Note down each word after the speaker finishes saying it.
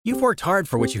You've worked hard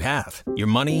for what you have. Your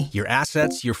money, your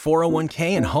assets, your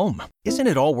 401k, and home. Isn't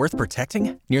it all worth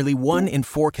protecting? Nearly 1 in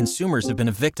 4 consumers have been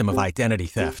a victim of identity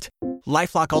theft.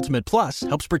 LifeLock Ultimate Plus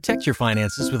helps protect your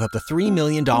finances with up to $3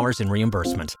 million in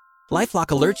reimbursement. LifeLock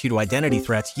alerts you to identity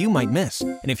threats you might miss.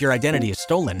 And if your identity is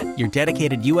stolen, your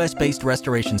dedicated U.S.-based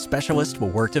restoration specialist will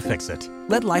work to fix it.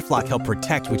 Let LifeLock help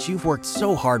protect what you've worked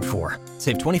so hard for.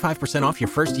 Save 25% off your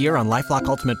first year on LifeLock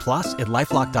Ultimate Plus at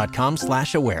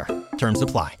LifeLock.com/aware. Terms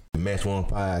apply. Match One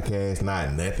Podcast,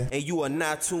 not nothing. And you are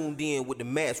not tuned in with the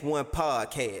Match One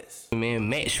Podcast. Man,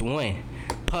 Match One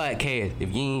Podcast.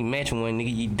 If you ain't matching one,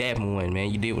 nigga, you dapping one,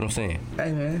 man. You did what I'm saying.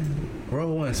 Hey, man.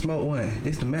 Roll one, smoke one.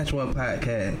 This the Match One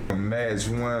Podcast. Match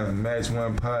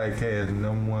One Podcast, the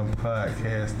 #1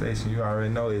 podcast station. You already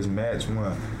know it's Match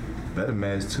One. Better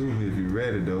match two if you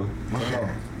ready, though. Come on.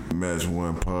 Match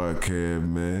One Podcast,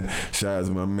 man. Shout out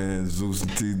to my man Zeus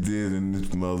and T did and this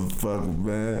motherfucker,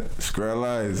 man. Scrap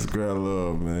Ice, Scrap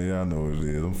Love, man. Y'all know what it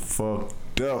is. I'm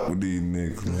fucked up with these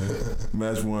niggas, man.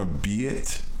 Match One,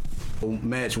 bitch.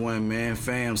 Match One, man.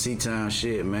 Fam, C-Town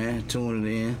shit, man. Tuning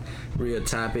in. Real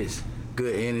topics.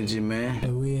 Good energy, man.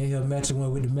 And we in here matching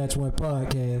one with the Match One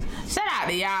Podcast. Shout out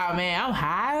to y'all, man. I'm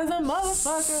high as a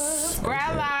motherfucker.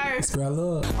 Scrap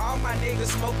Love. All my niggas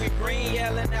smoking green,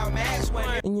 yelling out Match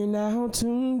One. And you're now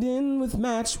tuned in with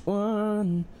Match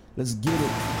One. Let's get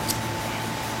it.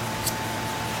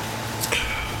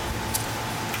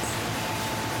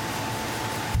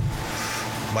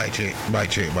 Mic check.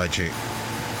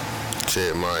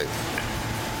 Check, Mike.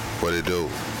 What it do?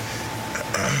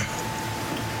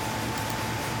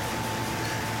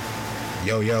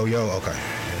 Yo. Okay.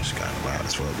 It's kind of loud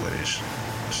as fuck, but it's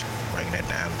bringing that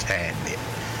down a tad bit.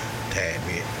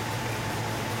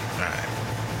 Alright.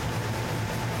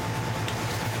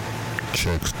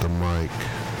 Checks the mic.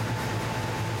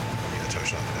 Yeah, turn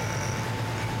something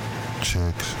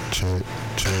down. Check.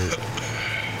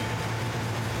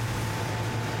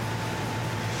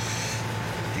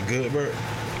 You good, Bert?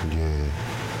 Yeah.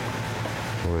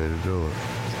 Way to do it.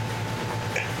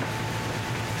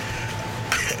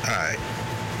 Alright.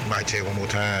 Mic check one more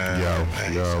time. Yo.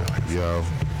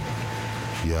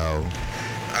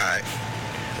 Alright.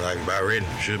 Like about ready.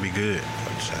 Should be good.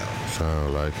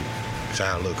 Sound like it.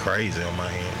 Sound a little crazy on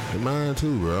my end. Mine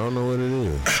too, bro. I don't know what it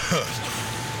is.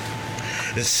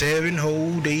 The 7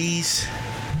 whole days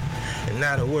and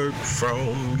not a word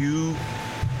from you.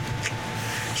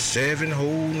 7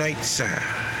 whole nights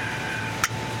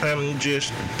I'm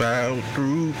just about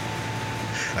through.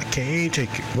 I can't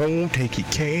take it, won't take it,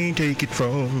 can't take it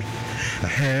from me. I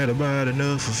had about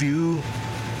enough of you.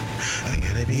 I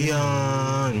gotta be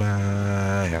on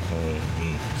my own.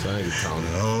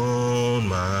 On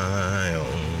my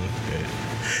own.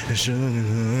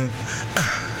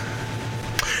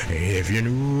 If you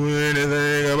knew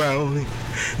anything about me,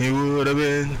 it would have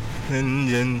been.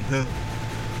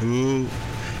 Ooh.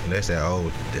 That's that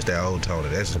old Tony.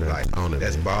 That's like Tony,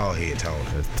 that's bald head Tony.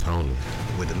 That's Tony.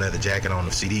 With the leather jacket on,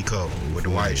 the CD cover, with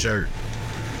the white shirt.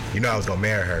 You know I was gonna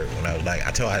marry her when I was like,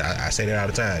 I say that all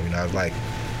the time. You know I was like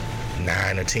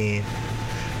 9 or 10,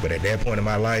 but at that point in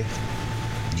my life,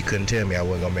 you couldn't tell me I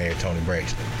wasn't gonna marry Toni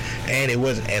Braxton. And it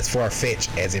wasn't as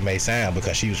far-fetched as it may sound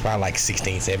because she was probably like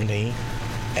 16, 17,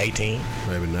 18.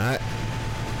 Maybe not,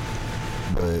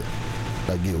 but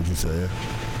I get what you're saying.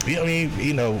 You know what I mean?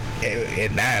 You know,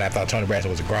 at 9, I thought Toni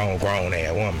Braxton was a grown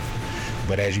ass woman.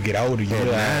 But as you get older, you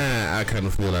realize... I kind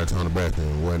of feel like Toni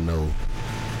Braxton wasn't no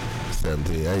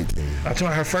 17, 18. I'm talking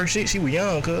about her first shit, she was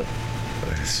young, cuz.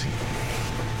 Let's see.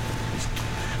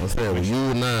 I'm saying, when you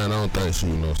were 9, I don't think she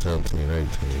was no 17, 18.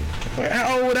 Well,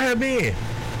 how old would I have been?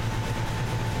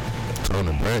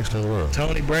 Toni Braxton, bro.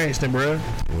 Toni Braxton, bro.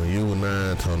 When you were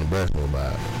 9, Toni Braxton was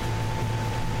about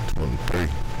 23.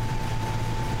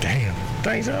 Damn,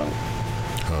 think so?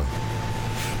 Huh.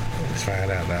 Let's find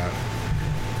out now.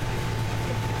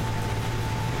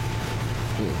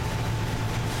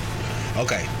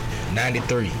 Okay,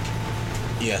 93.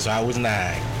 Yeah, so I was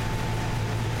 9.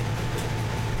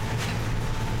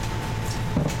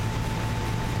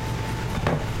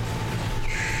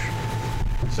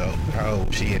 So how old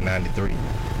was she at 93?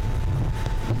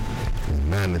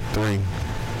 93.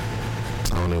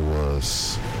 Toni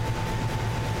was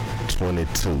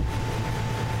 22.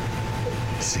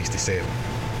 67.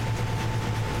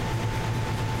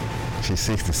 She's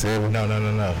 67? No.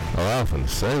 Oh, I was finna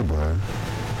say, bro.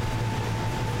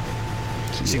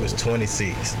 She was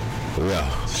 26.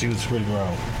 Yeah. She was pretty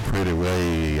grown. Pretty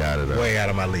way out of there. Way out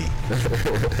of my league.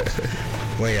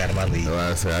 Way out of my league.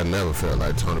 Well, I said I never felt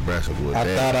like Toni Braxton was I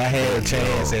that. thought I had a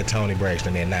chance at Toni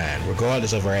Braxton at 9,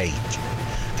 regardless of her age.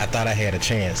 I thought I had a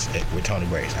chance with Tony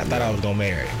Braxton. I thought I was gonna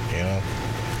marry, you know.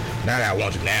 Not that I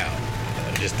want to now.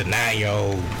 Just the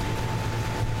 9-year-old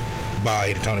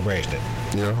bald-headed Tony Braxton.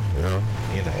 Yeah.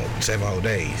 You know, 7 whole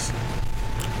days.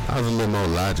 I was a little more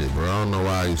logic, bro. I don't know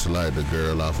why I used to like the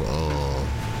girl off of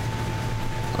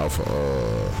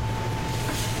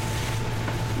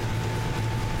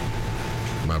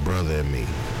My Brother and Me.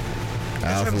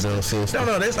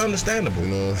 No, that's understandable. You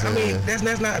know what I'm I saying? mean, that's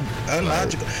not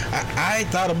unlogical. I ain't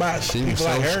thought about She people was so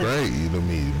like her. straight, you know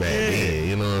me, back then.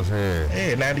 You know what I'm saying?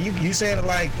 Yeah, now you saying it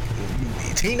like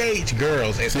teenage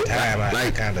girls at the time.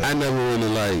 I never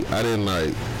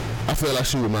really I feel like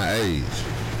she was my age.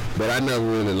 But I never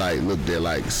really looked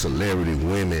at celebrity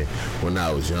women when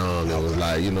I was young. It was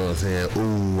like, you know what I'm saying?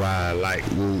 Ooh, I like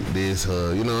this,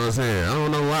 her. You know what I'm saying? I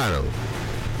don't know why though.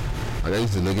 Like I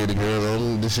used to look at the girls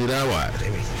on the shit I watched.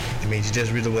 I mean, she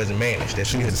just really wasn't managed.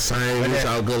 She was the same with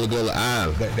y'all Gullah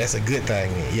Island. But that's a good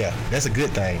thing then. Yeah, that's a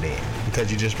good thing then.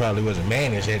 Because you just probably wasn't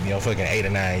managed at, fucking 8 or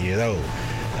 9 years old.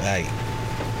 Like,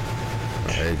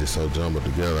 my age is so jumbled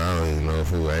together. I don't even know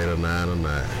if it was 8 or 9 or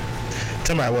not.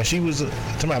 Talking about when she was,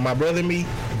 My Brother and Me,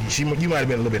 you might have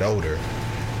been a little bit older.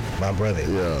 My brother.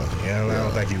 Yeah. I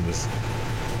don't think he was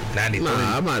 93.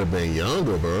 Nah, I might have been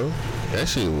younger, bro. That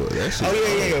shit.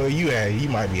 Oh yeah. You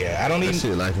might be. I don't even.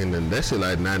 That shit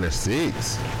like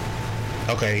 96.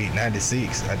 Okay,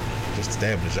 96. I just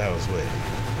established I was what?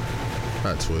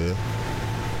 About 12.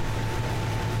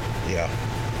 Yeah.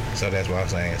 So that's what I'm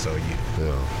saying. So you.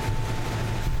 Yeah.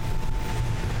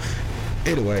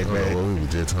 Anyways, man. What we were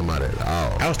just talking about at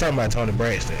all. I was talking about Tony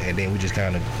Braxton, and then we just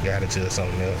kind of got into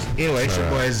something else. Anyway, it's your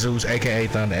boy Zeus, a.k.a.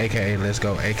 Thunder, a.k.a. Let's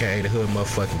Go, a.k.a. The Hood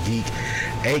Motherfucking Geek,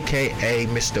 a.k.a.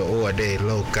 Mr. Orde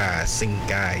Loca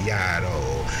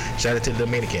Cincayado. Shout out to the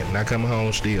Dominican. Not coming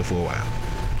home still for a while.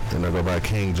 And I go by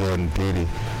King Jordan Diddy.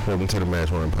 Welcome to the Match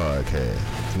One Podcast.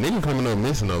 Nigga coming up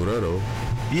missing over there, though.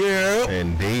 Yeah.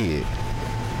 And dead.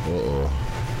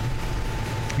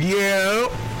 Yeah.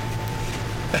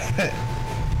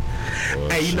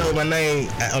 Hey, you know my name?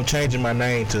 I'm changing my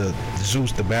name to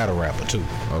Zeus the Battle Rapper too.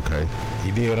 Okay.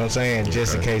 You dig what I'm saying? Okay.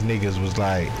 Just in case niggas was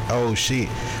like, oh shit.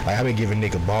 Like I been giving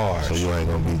nigga bars. So you ain't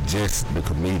gonna be just the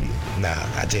comedian? Nah,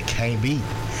 I just can't be.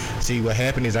 See what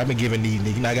happened is I've been giving these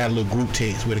niggas. I got a little group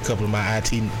text with a couple of my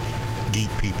IT geek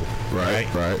people.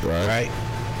 Right.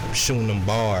 Shooting them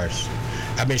bars.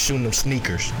 I've been shooting them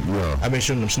sneakers. Yeah. I've been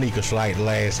shooting them sneakers for like the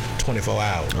last 24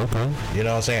 hours. Okay. You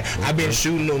know what I'm saying? Okay. I've been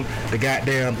shooting them the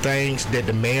goddamn things that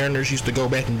the Mariners used to go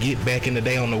back and get back in the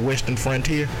day on the Western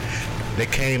Frontier. They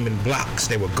came in blocks.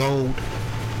 They were gold.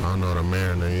 I don't know what a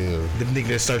Mariner is. The nigga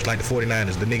that searched like the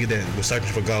 49ers. The nigga that was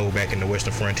searching for gold back in the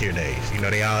Western Frontier days. You know,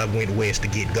 they all went west to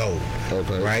get gold.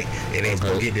 Okay. Right? And they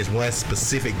go get this one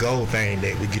specific gold thing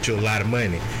that would get you a lot of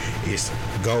money. It's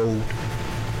gold.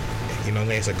 You know what I'm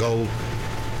saying? It's a gold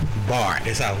bar.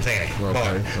 That's how I'm saying. Okay,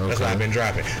 bar. That's what I've been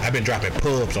dropping. I've been dropping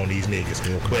pubs on these niggas.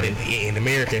 Okay. But in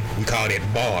American, we call that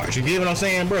bars. You get what I'm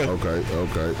saying, bro? Okay.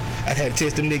 I had to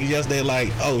test them niggas yesterday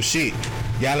like, oh shit,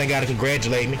 y'all ain't gotta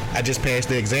congratulate me. I just passed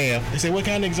the exam. They said, what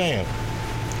kind of exam?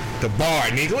 The bar,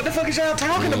 nigga. What the fuck is y'all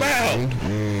talking about?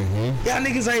 Mm-hmm. Y'all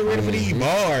niggas ain't ready for these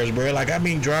bars, bro. Like I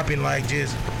been dropping like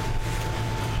just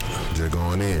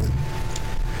going in.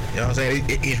 You know what I'm saying?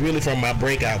 It's really from my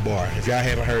breakout bar. If y'all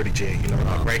haven't heard it yet, you know,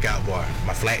 my breakout bar.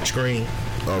 My flat screen.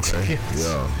 Okay.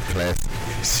 Yeah. Classic.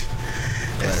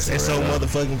 It's so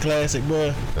motherfucking classic,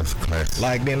 bro. That's classic.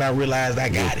 Like, then I realized I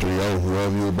got it. 3-0,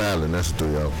 whoever you were battling, that's a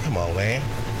 3-0. Come on, man.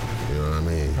 You know what I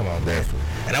mean? Come on, definitely.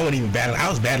 Man. And I wasn't even battling. I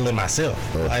was battling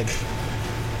myself. Like,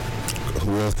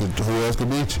 who else could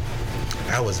beat you?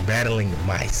 I was battling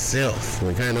myself.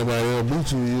 When can't nobody else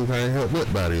beat you, you can't help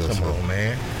but battle yourself. Come on,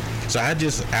 man. So I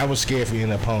was scared for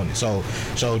an opponent. So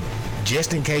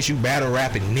just in case you battle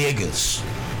rapping niggas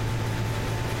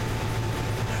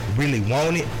really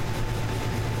want it,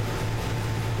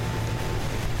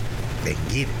 they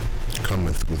get it.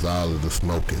 Cometh with all of the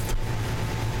smoketh.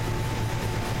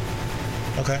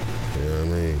 Okay. You know what I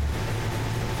mean?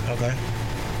 Okay.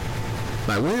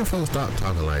 Like when folks stop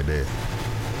talking like that?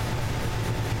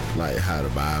 Like how the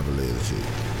Bible is and shit.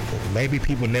 Maybe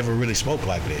people never really spoke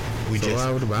like that. We just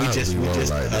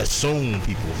assume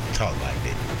people talk like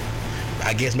that.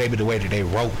 I guess maybe the way that they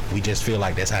wrote, we just feel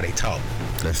like that's how they talk.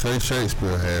 They say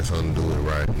Shakespeare has something to do with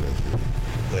writing and shit.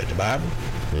 What, the Bible?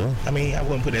 Yeah. I mean, I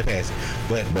wouldn't put that past it.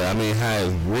 But I mean, how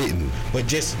it's written. But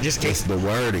just it's the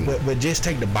wording. But just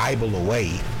take the Bible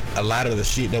away. A lot of the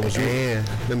shit that was written.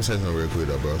 Let me say something real quick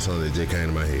though, bro. Something that just came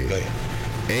to my head. Go ahead.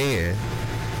 And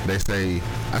they say,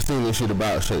 I seen this shit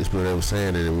about Shakespeare. They were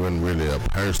saying that it wasn't really a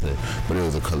person, but it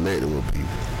was a collective of people.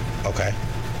 Okay.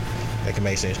 That can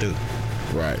make sense too.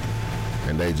 Right.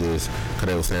 And they just, cause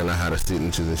they were saying like how the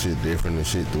signatures and shit different and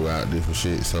shit throughout different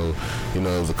shit. So, you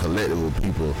know, it was a collective of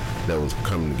people that was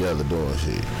coming together doing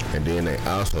shit. And then they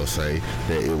also say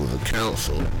that it was a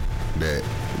council that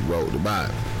wrote the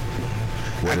Bible.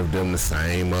 What if them the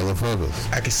same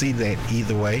motherfuckers? I can see that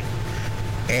either way.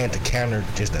 And to counter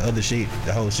just the other shit,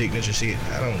 the whole signature shit,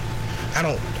 I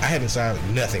haven't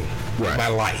signed nothing in my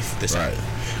life the same.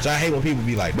 So I hate when people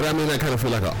be like, but I mean, I kind of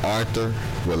feel like an author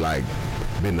would like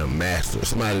been a master,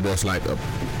 somebody that's like a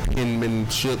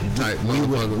penmanship type. We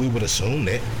would assume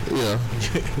that. Yeah,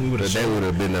 we would assume they would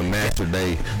have been a master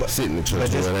day signature where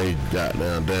they got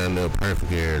down there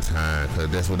perfect every time, because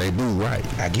that's what they do, right?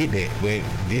 I get that, but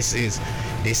this is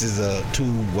a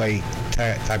two-way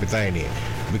type of thing then.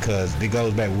 Because it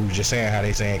goes back, we were just saying how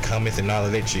they saying cometh and all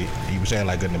of that shit. You were saying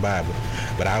like in the Bible.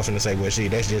 But I was going to say, well,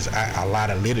 shit, that's just a lot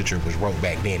of literature was wrote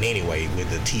back then anyway with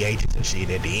the THs and shit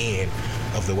at the end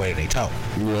of the way they talk.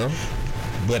 Yeah.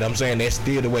 But I'm saying that's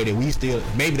still the way that we still,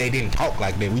 maybe they didn't talk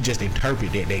like that. We just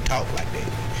interpret that they talk like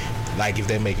that. Like if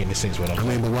that make any sense what I'm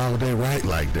saying. I mean, but why would they write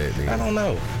like that then? I don't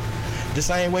know. The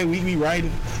same way we be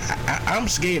writing, I'm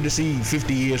scared to see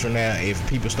 50 years from now if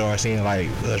people start seeing like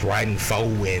us writing foe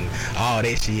and all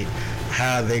that shit.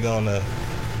 How are they gonna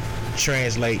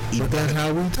translate? But that's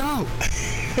how we talk.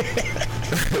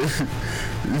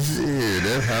 Shit,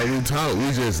 that's how we talk.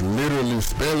 We just literally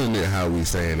spelling it how we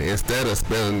saying it instead of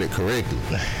spelling it correctly.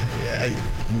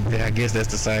 I guess that's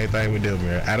the same thing with them,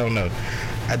 man. I don't know.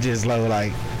 I just love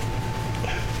like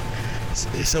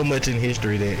it's so much in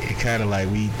history that it kind of like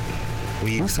we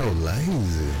so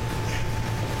lazy.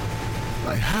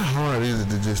 Like, how hard is it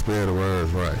to just spell the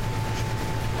words right?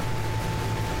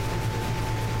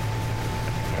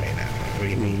 What do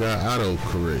you mean? You got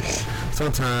autocorrect.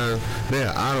 Sometimes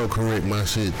they'll autocorrect my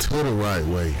shit to the right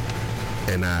way,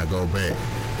 and I go back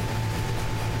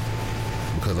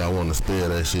because I want to spell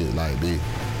that shit like this.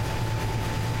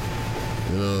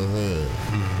 You know what I'm saying?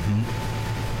 Mm-hmm.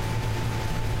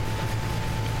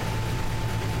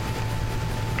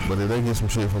 But if they get some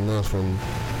shit from us from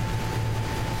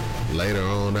later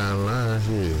on down the line,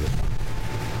 shit,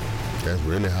 that's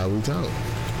really how we talk.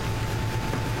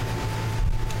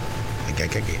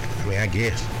 I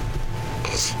guess.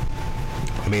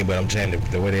 I mean, but I'm saying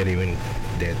the way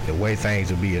the way things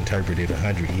will be interpreted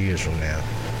 100 years from now,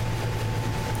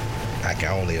 I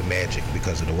can only imagine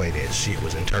because of the way that shit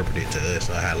was interpreted to us,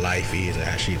 or how life is and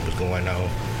how shit was going on.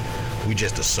 We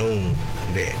just assumed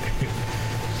that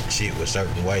shit was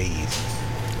certain ways.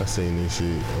 I seen this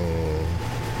shit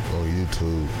on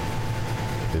YouTube.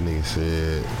 The nigga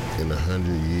said in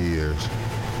 100 years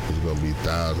there's gonna be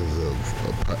thousands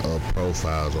of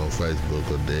profiles on Facebook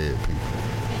of dead people.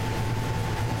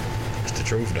 It's the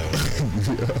truth though.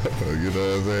 You know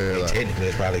what I'm saying? Like, technically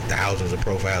there's probably thousands of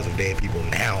profiles of dead people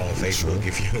now on Facebook. True.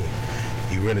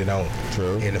 If you really don't.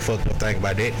 True. And the fucked up thing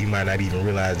about that, you might not even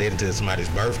realize that until somebody's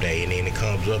birthday, and then it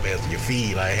comes up as your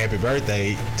feed like happy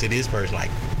birthday to this person.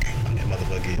 Like, damn, that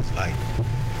motherfucker is like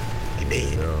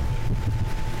dead. Yeah.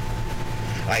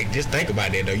 Like, just think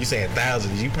about that though. You saying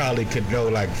thousands, you probably could go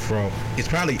like from, it's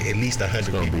probably at least 100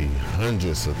 people. It's gonna be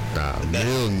hundreds of thousands,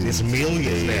 millions. It's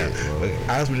millions dead, now. But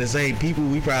I was gonna say, people,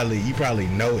 you probably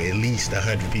know at least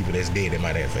 100 people that's dead that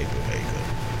might have Facebook page.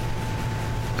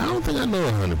 I don't think I know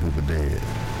 100 people dead.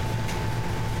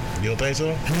 You don't think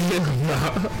so? Hell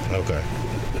nah. Okay.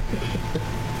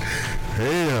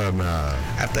 Hell nah.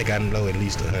 I think I know at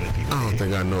least 100 people. I don't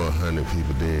think I know 100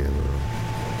 people dead, bro.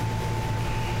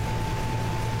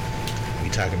 We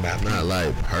talking about not people.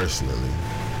 Like personally.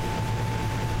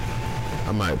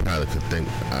 I might probably could think.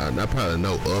 I probably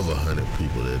know of 100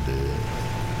 people that dead.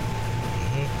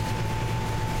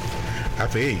 I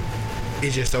feel you.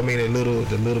 It's just so many the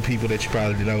little people that you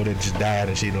probably know that just died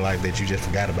and shit in life that you just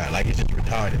forgot about. Like, it's just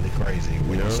retardedly crazy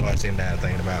when you start sitting down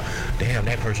thinking about, damn,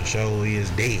 that person sure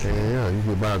is dead. Yeah, you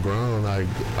get by grown, like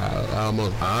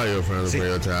almost all your friends from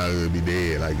your childhood be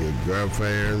dead. Like your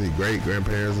grandparents, your great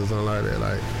grandparents or something like that.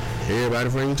 Like everybody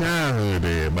from your childhood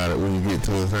dead about it when you get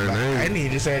to a certain age. I ain't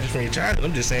even just saying just from your childhood.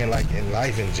 I'm just saying like in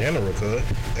life in general, cuz.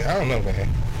 I don't know, man.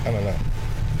 I don't know.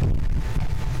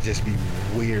 Just be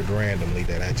weird randomly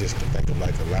that I just think of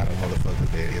like a lot of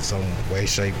motherfuckers that in some way,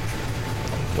 shape,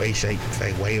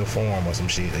 way or form or some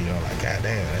shit. You know, like,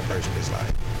 goddamn, that person is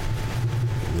like,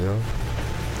 yeah.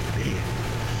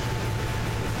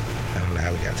 I don't know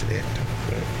how we got to that.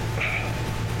 But,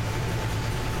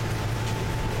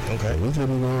 okay. We just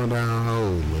been going down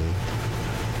holes, man.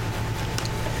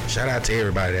 Shout out to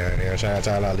everybody down there. Shout out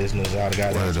to all our listeners, all the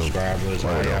goddamn subscribers,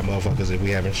 all y'all motherfuckers if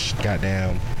we haven't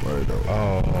goddamn.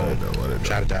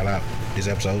 Shout Shout out. this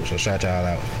episode, so shout y'all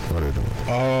out. What they doing?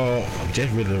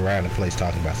 Just really around the place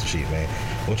talking about some shit, man.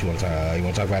 What you want to talk? You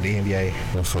want to talk about the NBA?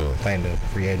 What's up? Think the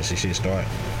free agency shit start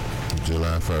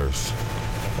July 1st.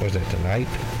 What's that, tonight?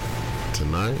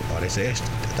 Tonight? Oh, they say I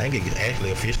think it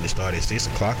actually officially started at 6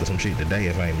 o'clock or some shit today,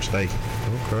 if I ain't mistaken.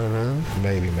 Okay, man.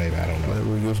 Maybe, I don't know. Maybe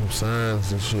we get some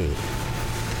signs and shit.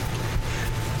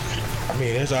 I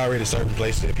mean, there's already certain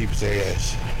places that people say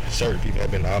as certain people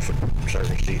have been offered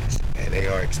certain shits, and they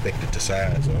are expected to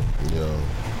sign, so Yo.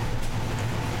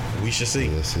 we should see.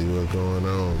 Let's see what's going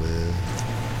on, man.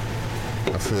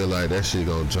 I feel like that shit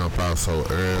gonna jump out so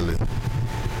early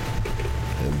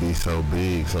and be so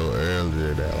big so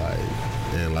early that like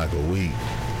in like a week,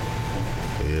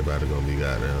 everybody gonna be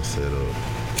goddamn set up.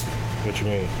 What you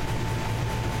mean?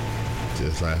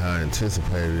 Just like how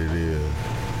anticipated it is.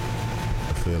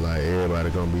 I feel like everybody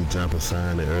gonna be jumping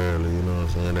signing early, you know what I'm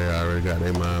saying? They already got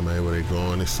their mind made where they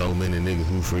going. There's so many niggas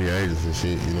who free agents and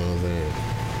shit, you know what I'm saying?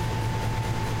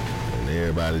 And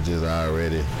everybody just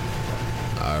already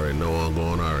know I'm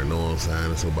going, already know I'm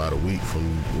signing. So about a week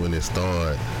from when it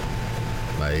start,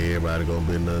 like everybody gonna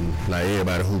be nothing, like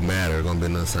everybody who matter gonna be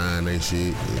nothing sign they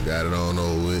shit. You got it on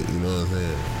over with, you know what I'm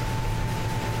saying?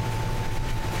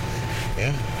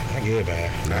 Yeah, I get it,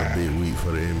 man. Not a big week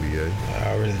for the NBA.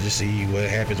 I really just see what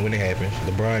happens when it happens.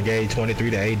 LeBron gave 23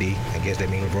 to AD. I guess that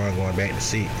means LeBron going back to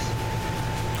 6.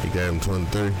 He gave him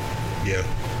 23? Yeah.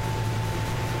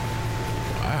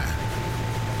 Why?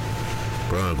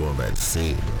 LeBron going back to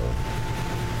 6, bro.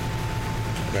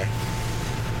 Okay.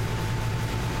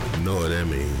 You know what that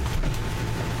means?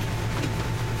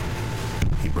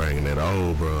 He bringing that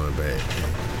old Bron back.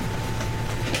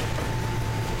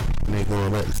 And they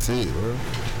going back to 6, bro.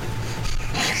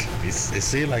 It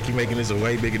seems like you're making this a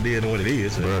way bigger deal than what it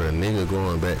is. Bro, the nigga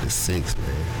going back to 6,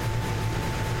 man.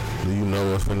 Do you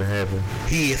know what's finna happen?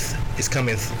 Heath is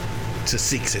coming to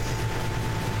 6.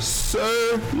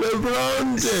 Sir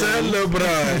LeBron James. Sir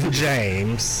LeBron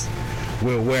James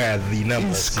will wear the number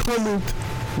He's 6. coming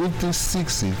with the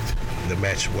 60th. The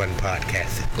Match One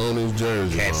podcast. On his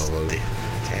jersey, motherfucker.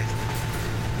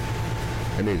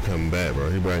 That nigga coming back,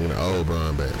 bro. He bringing the old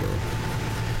Bron back, bro.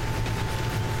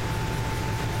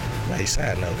 Like,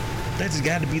 side note, that just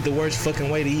got to be the worst fucking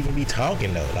way to even be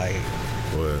talking, though. Like,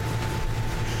 what?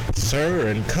 Sir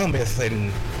and cometh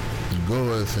and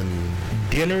goeth and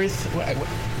dinnereth. What?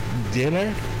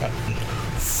 Dinner?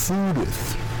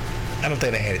 Foodeth. I don't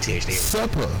think they had a THD.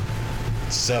 Supper.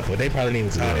 They probably didn't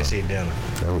even call that shit dinner.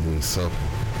 That would mean supper.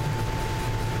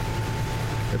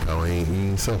 They probably ain't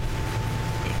eating supper.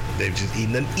 They've just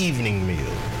eaten an evening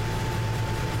meal.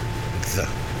 The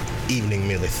evening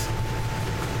mealeth.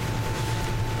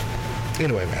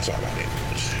 Anyway, man, sorry about that.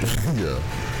 Yeah.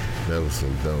 That was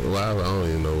some dumb. Well, I don't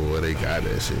even know where they got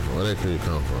that shit from. Where that could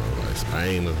come from? Like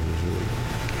Spain or some shit?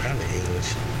 Probably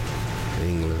English.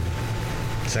 England.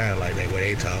 Sound like that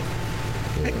way they talk.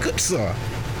 Yeah. Hey, good sir.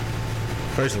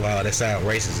 First of all, that sound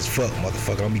racist as fuck,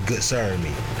 motherfucker. Don't be good sir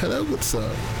me. Hello, good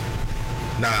sir.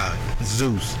 Nah,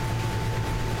 Zeus.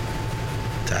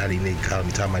 Tired of these niggas calling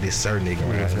me talking about this sir nigga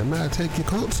around here. May I take your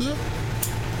coat, sir?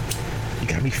 You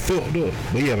got me fucked up.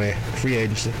 But yeah, man, free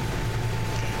agency.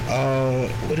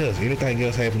 What else? Anything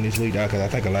else happened this week, dog? Cause I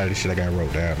think a lot of this shit I got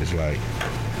wrote down is like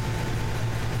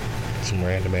some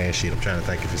random ass shit. I'm trying to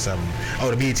think if it's something. Oh,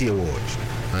 the BET Awards.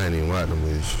 I ain't even watch them,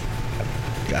 bitch.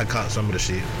 I caught some of the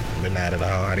shit, but not at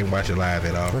all. I didn't watch it live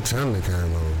at all. What channel it came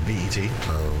on? BET.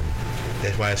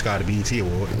 That's why it's called the BET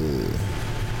Award.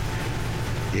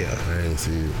 Yeah. I ain't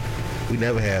see it. We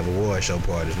never have award show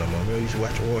parties no more. We used to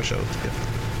watch award shows together.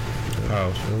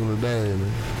 Pause. Over the day,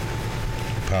 man.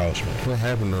 Pause, man. What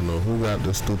happened? I don't know. Who got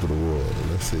the stupid award?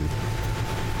 Let's see.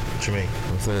 What you mean?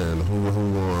 I'm saying, who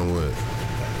won what?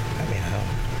 I mean, I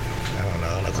don't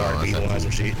know. No, Cardi B won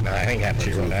some shit. Nah, I ain't got the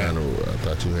shit wrote down. I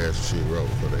thought you had some shit wrote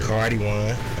for that. Cardi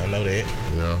won. I know that.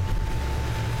 Yeah.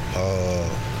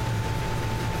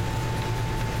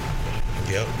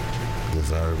 Yep.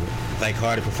 Deserve it. Think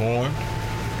Cardi performed.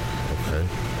 Okay.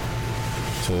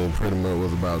 So it pretty much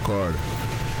was about Cardi.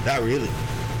 Not really.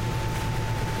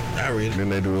 Then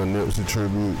they do a Nipsey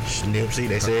tribute. Nipsey,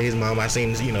 they said his mom. I seen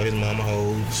his mama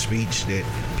whole speech that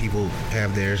people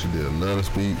have their She did another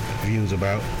speech. Views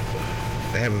about.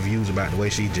 They have views about the way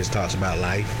she just talks about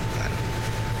life.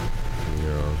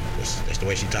 Yeah. That's the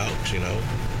way she talks, you know.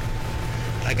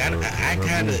 Like I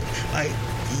kind of like.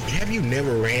 Have you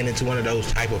never ran into one of those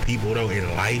type of people though in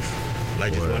life?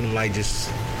 Like just one of them, like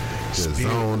just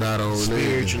zoned out on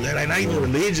spiritual, religion. like not even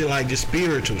religion, like just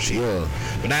spiritual shit. Yeah.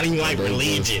 But not even like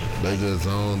religion. They just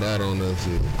zoned out on that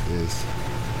shit.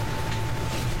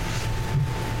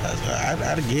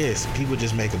 I guess people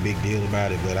just make a big deal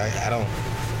about it, but I don't.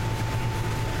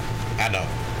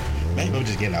 Maybe I'm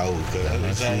just getting old.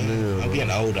 Cause I'm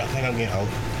getting older. I think I'm getting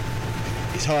older.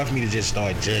 It's hard for me to just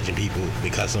start judging people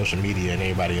because social media and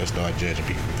everybody else start judging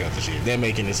people because of shit. That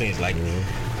make any sense? Like,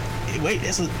 wait,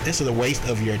 this is a waste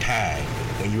of your time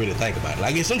when you really think about it.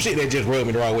 Like, it's some shit that just rubbed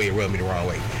me the wrong way.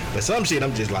 But some shit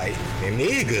I'm just like,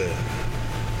 nigga.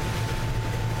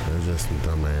 That's just some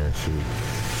dumb ass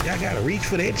shit. Y'all gotta reach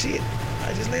for that shit.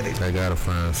 I just let it. They gotta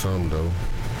find something though.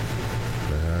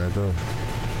 That's how it go.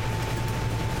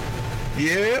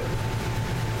 Yeah.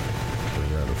 They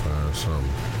gotta find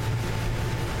something.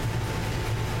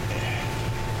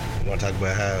 You wanna talk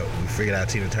about how we figured out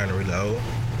Tina Turner really old?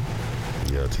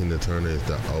 Yeah, Tina Turner is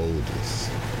the oldest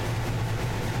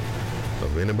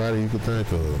of anybody you could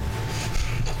think of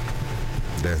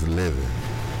that's living.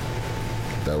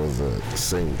 That was a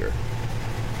singer,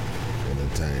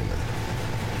 entertainer.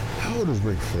 How old is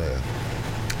Ric Flair?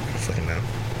 Fucking know.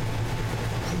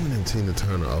 How many Tina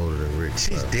Turner older than Ric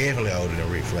Flair? She's definitely older than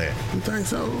Ric Flair. You think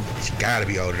so? She gotta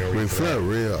be older than Ric Flair. Ric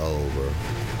Flair real old, bro.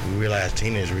 We realize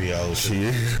Tina is real old. She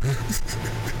is.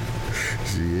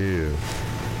 She is.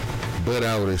 But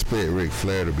I would expect Ric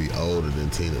Flair to be older than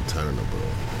Tina Turner, bro.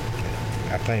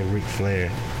 I think Ric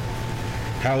Flair.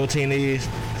 How old Tina is?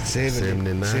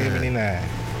 79. 79.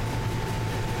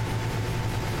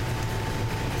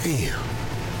 Damn.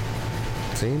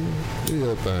 Tina? Do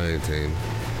your thing, Tina.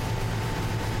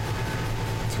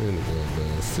 Tina going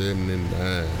down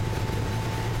 79.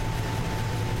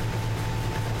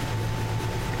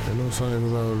 Ain't no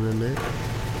singers older than that.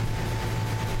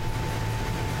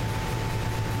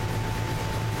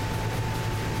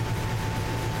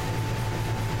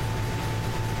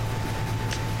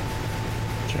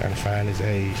 Trying to find his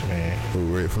age, man. Who,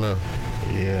 Ric Flair?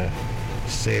 Yeah,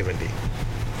 70.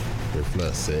 Ric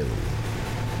Flair 70.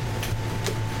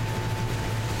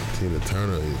 Tina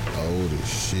Turner is old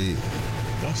as shit.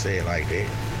 Don't say it like that.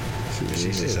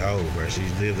 She's just old, bro.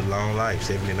 She's lived a long life,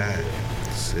 79.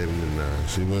 79.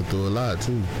 She went through a lot,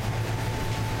 too.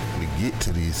 To get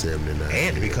to these 79.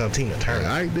 And to become Tina Turner.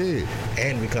 Like Ike did.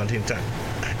 And to become Tina Turner.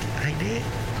 Ike did?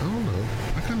 I don't know.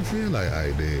 I kind of feel like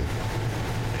Ike did.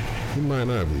 He might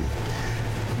not be.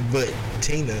 But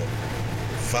Tina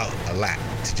fought a lot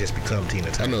to just become Tina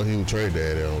Turner. I know he was Trey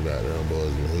Daddy on goddamn Boys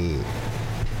in the Hood.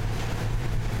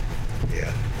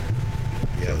 Yeah.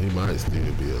 So he might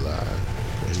still be alive.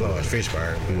 It's Lawrence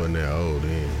Fishburne. He wasn't that old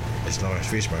then. It's Lawrence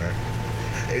Fishburne.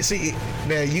 See,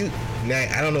 now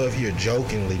I don't know if you're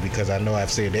jokingly, because I know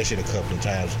I've said that shit a couple of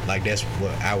times. Like, that's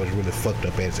what I was really fucked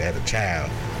up as a child.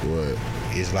 What?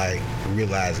 It's like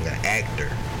realizing an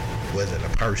actor wasn't a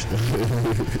person.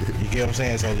 You get what I'm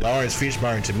saying? So Lawrence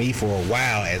Fishburne, to me, for a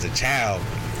while as a child,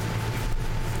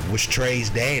 was Trey's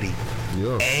daddy.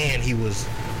 Yeah. And he was,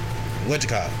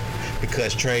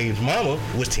 because Trey's mama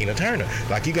was Tina Turner.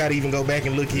 Like, you gotta even go back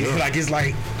and look at it. Like, it's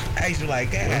like, I used to be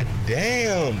like, God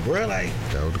damn, bro. Like,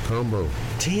 that was the combo.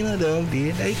 Tina them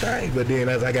did they thing. But then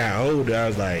as I got older, I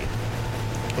was like,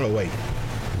 oh, wait.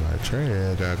 Like,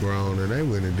 Trey got grown and they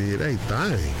went and did they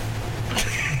thing.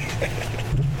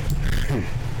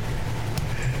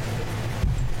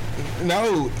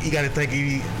 No, you gotta think,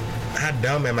 how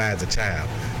dumb am I as a child?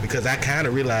 Because I kind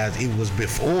of realized it was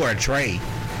before Trey.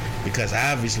 Because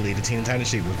obviously the Tina Turner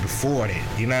shit was before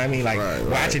that. You know what I mean? Like,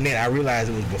 watching that, I realized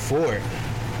it was before.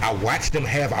 I watched them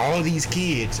have all these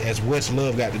kids as What's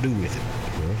Love got to do with it.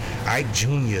 Yeah. Ike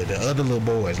Jr., the other little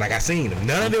boys. Like, I seen them.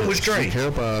 None of them was straight. None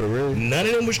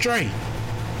of them was straight.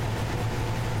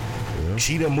 Yeah.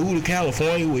 She done moved to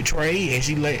California with Trey, and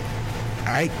she let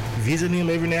Ike visit him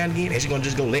every now and again, and she gonna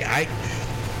just go let Ike.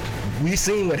 We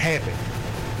seen what happened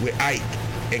with Ike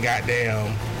and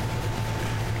goddamn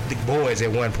the boys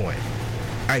at one point.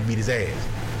 Ike beat his ass.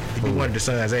 He beat one of the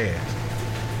son's ass.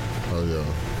 Oh yeah.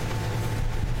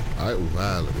 Ike was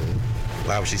violent, man.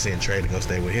 Why was she saying Trey to go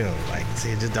stay with him? Like,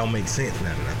 see, it just don't make sense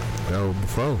now. That was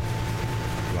before.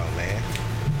 Come on, man.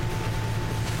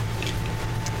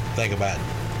 Think about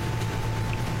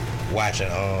watching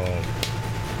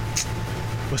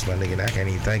what's my nigga? I can't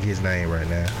even think his name right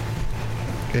now.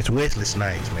 It's Wesley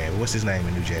Snipes, man. What's his name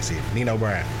in New Jack City? Nino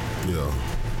Brown. Yeah.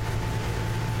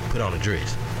 Put on a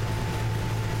dress.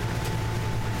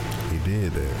 He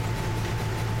did that.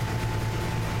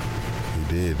 He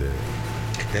did that.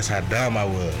 That's how dumb I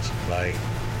was. Like,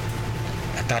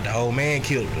 I thought the old man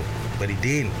killed him, but he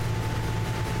didn't.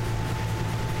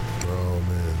 Oh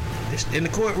man. It's in the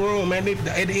courtroom, man.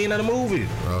 At the end of the movie.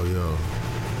 Oh yeah.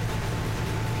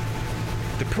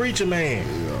 The preacher man.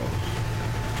 Yeah.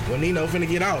 When Nino finna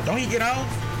get off, don't he get off?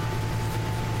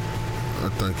 I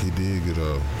think he did get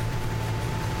off.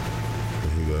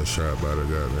 He got shot by the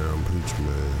goddamn preacher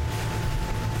man.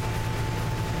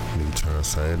 Nigga trying to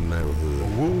save the neighborhood.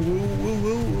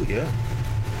 Woo, yeah.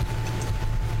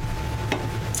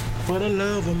 For the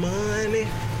love of money.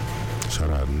 Shout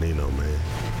out to Nino, man.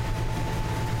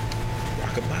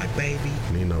 Rockabye, baby.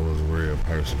 Nino was a real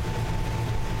person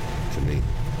to me.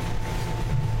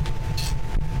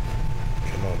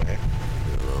 Come on, man.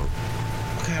 You know.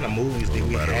 What kind of movies did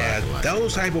we have? Like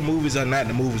Those type of movies are not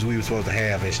the movies we were supposed to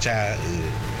have as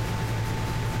childhood.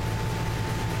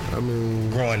 I mean,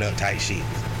 growing up type shit.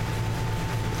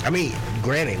 I mean,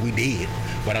 granted, we did.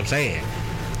 What I'm saying.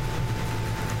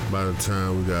 By the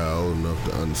time we got old enough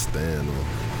to understand them,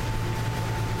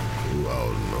 we were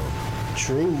old enough.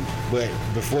 True, but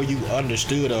before you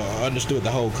understood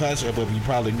the whole concept of, you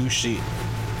probably knew shit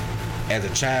as a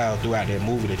child throughout that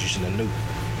movie that you shouldn't have knew.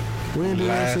 When did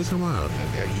that shit come out?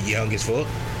 Young as fuck.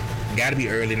 Gotta be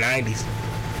early 90s.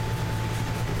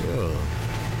 Yeah.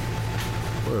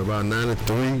 What, about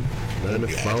 93,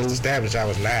 94? I just established I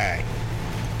was 9.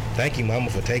 Thank you, mama,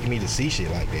 for taking me to see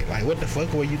shit like that. Like, what the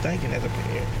fuck were you thinking as a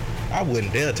parent? I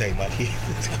wouldn't dare take my kids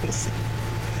to go see.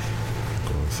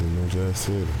 Going to see New Jack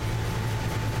City.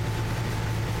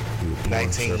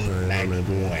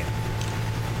 1991.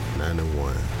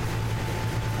 91.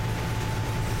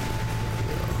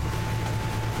 Yeah.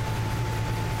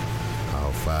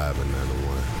 All 5 in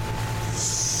 91.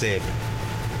 7.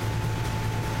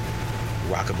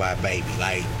 Rockabye Baby.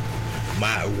 Like,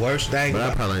 my worst thing. But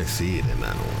I probably ain't see it in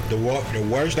 91. The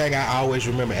worst thing I always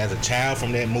remember as a child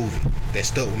from that movie that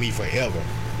stuck with me forever,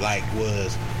 like,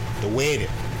 was the wedding.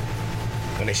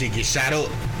 When that shit get shot up.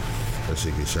 That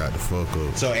shit get shot the fuck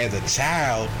up. So as a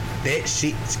child, that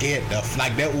shit scared the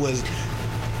like that was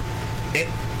it.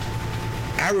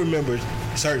 I remember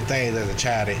certain things as a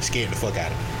child that scared the fuck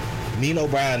out of me. Nino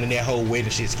Brown and that whole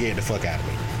wedding shit scared the fuck out of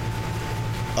me.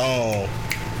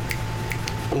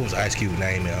 What was Ice Cube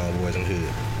name in Boys in the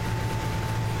Hood?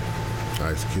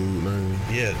 Ice Cube name?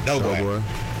 Yeah, Doughboy.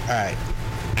 Alright.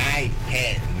 I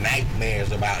had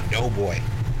nightmares about Doughboy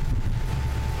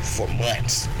for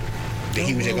months. That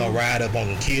he was just gonna ride up on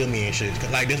and kill me and shit.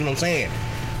 Like, that's what I'm saying.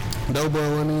 Doughboy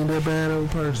wasn't even that bad of a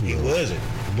person. He wasn't.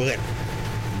 But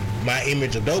my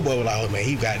image of Doughboy was like, oh man,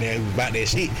 he got there, he was about that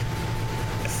shit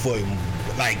for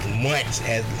like months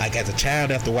as a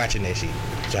child after watching that shit.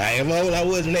 So however old I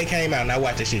was when they came out and I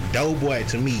watched that shit, Doughboy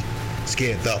to me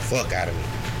scared the fuck out of me.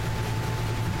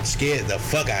 Scared the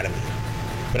fuck out of me.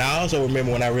 But I also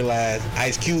remember when I realized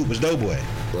Ice Cube was Doughboy.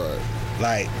 Right.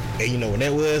 Like, and you know when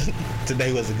that was,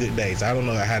 today was a good day. So I don't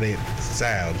know how that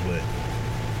sounds, but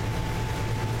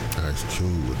Ice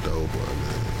Cube was Doughboy,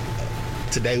 man.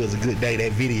 Today was a good day.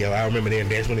 That video, I remember that.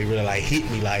 That's when it really like hit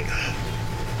me. Like,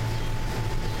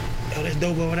 oh, that's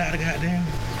Doughboy without a goddamn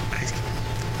Ice Cube.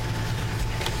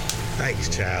 Thanks,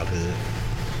 childhood.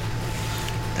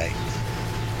 Thanks.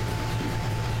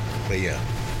 But yeah.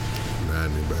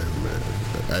 90 baby, man.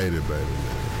 80 baby,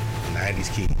 man. 90s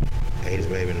kid. 80s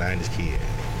baby, 90s kid.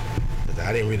 Cause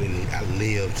I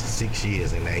lived 6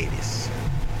 years in the 80s.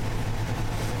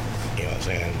 You know what I'm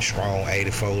saying? Strong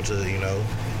 84 to,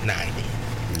 90.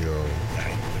 Yo.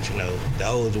 But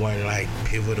those weren't like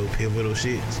pivotal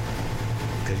shits.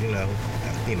 Cause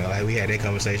like we had that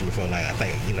conversation before, like I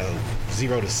think,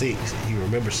 0 to 6, you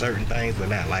remember certain things but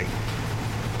not like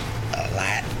a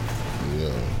lot.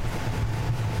 Yeah.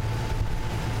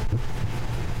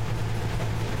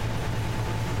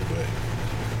 But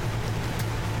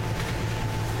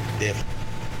definitely.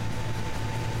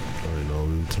 I don't know what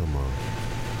you're talking about.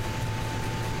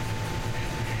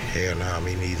 Hell nah,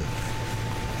 me neither.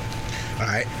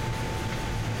 Alright.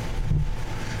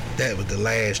 That was the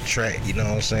last track, you know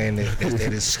what I'm saying?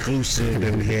 That exclusive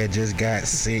that we had just got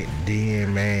sent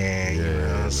in, man. You know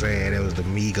what I'm saying? That was the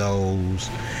Migos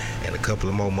and a couple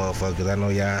of more motherfuckers. I know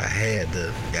y'all had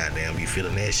to goddamn be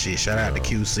feeling that shit. Shout out to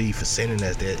QC for sending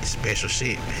us that special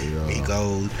shit.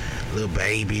 Migos, Lil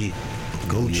Baby,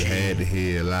 Gucci. You had to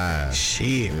hear it live.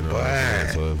 Shit, boy.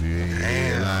 So if you ain't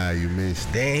hear it live, you missed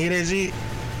it. They ain't hear that shit?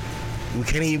 We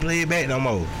can't even play it back no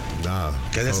more. Nah.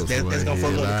 Cause that's gonna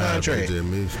fuck up the contract.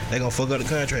 They gonna fuck up the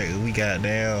contract. We got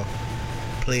down,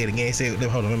 play it again. Say,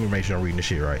 hold on, let me make sure I'm reading the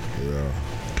shit right. Yeah.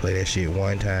 Play that shit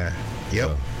one time. Yep.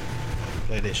 Yeah.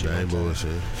 Play that shit. That ain't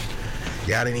bullshit.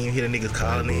 Y'all didn't even hear the niggas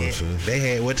calling in. Bullshit. They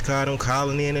had what you call them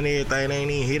calling in and everything. They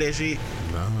ain't even hear that shit.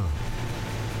 Nah.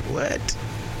 What?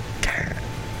 God.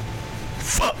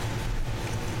 Fuck.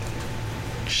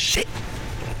 Shit.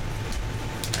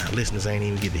 Our listeners ain't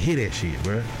even get to hear that shit,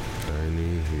 bro. I ain't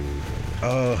even hear it. I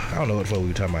don't know what the fuck we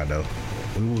were talking about though.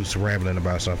 We was rambling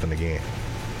about something again.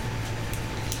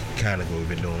 Kind of what we've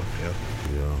been doing,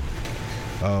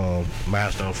 yeah.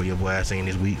 Milestone for your boy I seen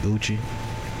this week, Gucci.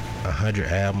 100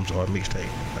 albums or mixtape.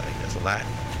 Like, that's a lot.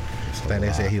 I think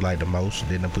they said he liked the most.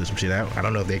 Didn't put some shit out. I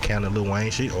don't know if they counted Lil Wayne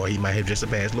shit or he might have just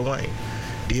surpassed Lil Wayne.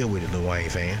 Deal with it, Lil Wayne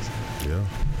fans. Yeah.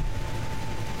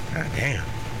 God damn.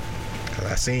 Cause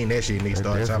I seen that shit niggas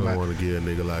started talking about. Want to give a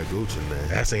nigga like Gucci,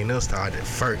 man. I seen them start to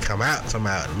first come out talking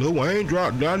about Lil Wayne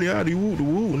dropped Dolly Howdy Woo the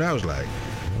Woo, and I was like,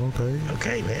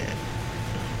 okay, man,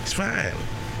 it's fine.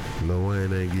 Lil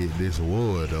Wayne ain't get this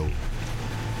award though.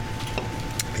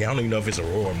 Yeah, I don't even know if it's a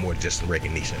award or more just some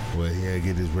recognition. Well, he ain't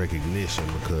get this recognition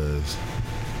because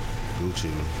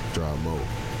Gucci dropped more.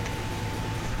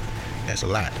 That's a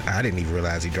lot. I didn't even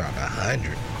realize he dropped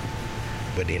 100.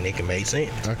 But then it can make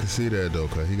sense. I can see that though,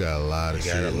 cause he got a lot of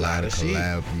shit. Got a lot of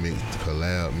collab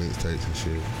mixtapes and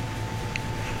shit.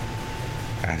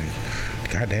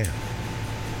 Goddamn.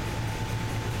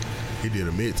 He did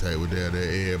a mixtape with that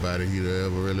everybody he ever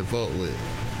really fought with.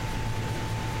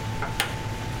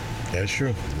 That's true.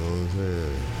 You know what I'm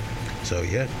saying? So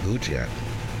yeah, Gucci.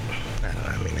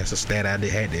 I mean, that's a stat I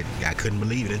had that I couldn't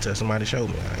believe it until somebody showed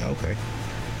me. Like, okay,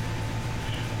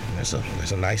 that's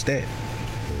a nice stat.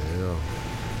 Yeah.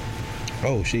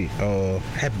 Oh shit.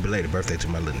 Happy belated birthday to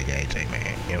my little nigga AJ,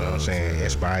 man. You know what I'm saying?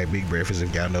 Inspired Big Breakfast.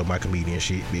 If y'all know my comedian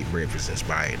shit, Big Breakfast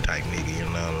inspired type nigga, you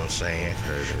know what I'm saying?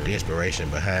 The inspiration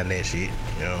behind that shit,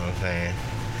 you know what I'm saying?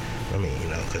 I mean, you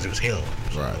know, cause it was him.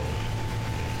 So, right.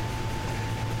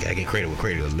 Gotta get credit where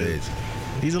credit is due.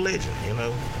 He's a legend, you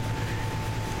know.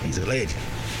 He's a legend.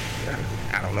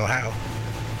 I don't know how,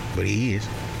 but he is.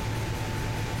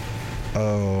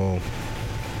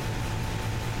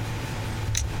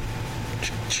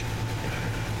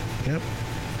 Yep.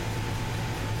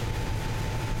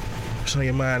 What's on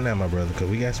your mind now, my brother? Cause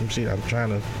we got some shit. I'm trying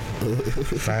to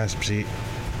find some shit,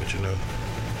 but you know,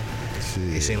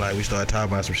 shit. It seemed like we started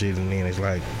talking about some shit, and then it's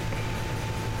like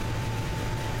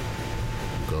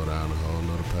go down a whole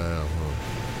nother path,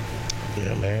 huh?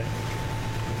 Yeah, man.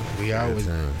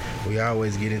 We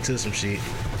always get into some shit.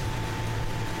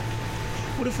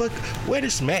 What the fuck? Where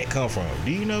did Smack come from?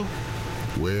 Do you know?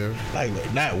 Where? Like,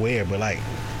 not where, but like,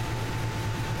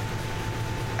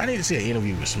 I need to see an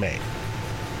interview with Smack.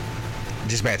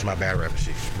 Just back to my battle rapper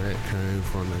shit. Smack came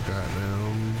from the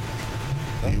goddamn.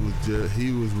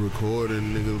 He was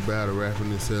recording niggas battle rapping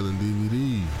and selling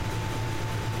DVDs.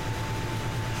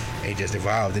 He just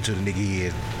evolved into the nigga he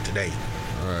is today.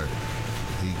 All right.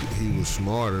 He was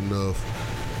smart enough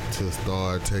to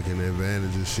start taking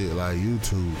advantage of shit like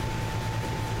YouTube.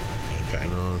 Okay. You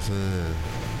know what I'm saying?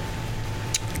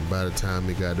 By the time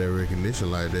he got that recognition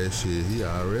like that shit, he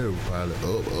already was probably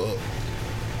up.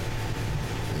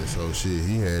 And so shit,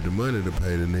 he had the money to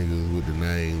pay the niggas with the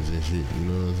names and shit, you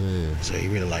know what I'm saying? So he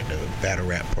really like the battle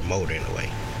rap promoter in a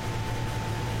way.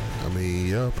 I mean,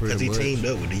 yeah, pretty much. Because he teamed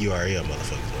up with the URL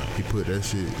motherfuckers. Right? He put that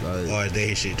shit like... Or is that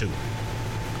his shit too?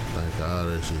 Like all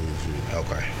that shit, his shit.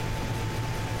 Okay.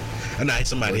 And not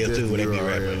somebody else too when they be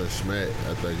rapping. Smack,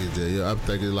 I think it's just, yeah, I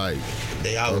think it's like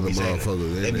they always be saying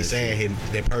they be saying him,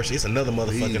 that person. It's another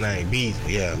motherfucking name. Bees.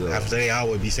 Yeah. I'm saying they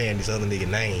always be saying this other nigga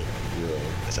name.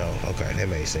 Yeah. So okay, that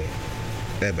makes sense.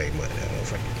 That make money.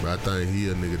 But I think he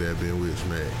a nigga that been with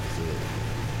Smack. So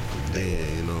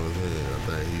then, you know what I'm saying? I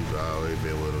think he's always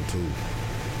been with him too.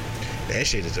 That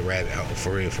shit is a rabbit hole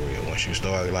for real. Once you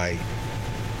start like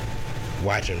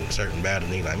watching certain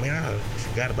battles, nigga like, man, I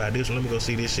forgot about this one. Let me go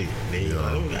see this shit. Then you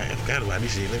like, I forgot about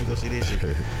this shit. Let me go see this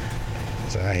shit.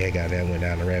 So I had got that went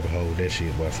down the rabbit hole. That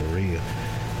shit, boy, for real.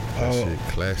 That shit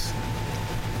classic.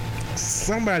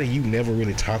 Somebody you never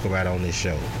really talk about on this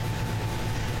show,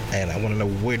 and I want to know,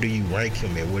 where do you rank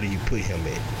him at? Where do you put him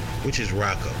at? Which is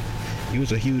Rocco. You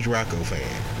was a huge Rocco fan.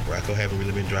 Rocco haven't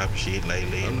really been dropping shit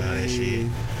lately and all that shit.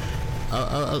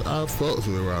 I fucks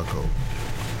with Rocco.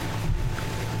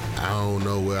 I don't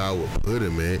know where I would put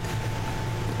him at.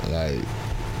 Like,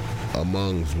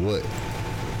 amongst what?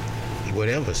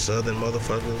 Whatever, Southern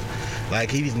motherfuckers. Like,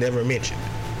 he's never mentioned.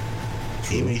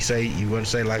 True. Even you want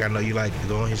to say, like, I know you like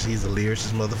going, he's a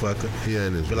lyricist motherfucker. Yeah,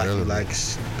 and it's but like, you like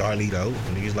Starlito,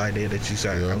 niggas like that you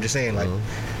say. Yeah, I'm just saying, like,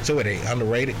 so are they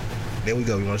underrated? There we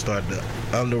go. We want to start the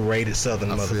underrated Southern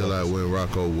motherfuckers. I feel like when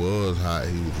Rocco was hot,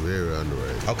 he was very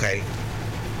underrated. Okay.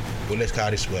 Well, let's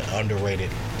call this what? Underrated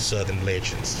Southern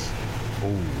legends.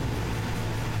 Ooh.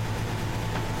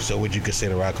 So would you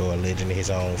consider Rocco a legend in his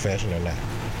own fashion or not?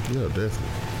 Yeah, definitely.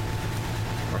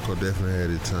 Rocco definitely had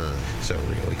his time. So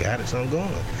we got it. So I'm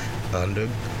going.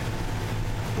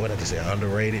 What did I say?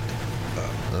 Underrated?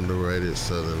 Underrated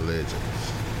Southern legends.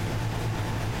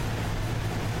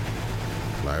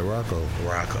 Like Rocco.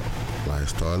 Like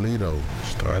Starlito.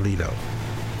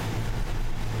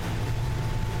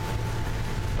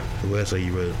 Who else are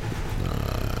you with?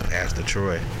 Pastor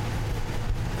Troy.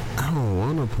 I don't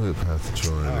want to put Pastor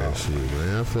Troy in that shit,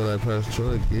 man. I feel like Pastor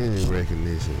Troy getting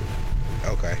recognition.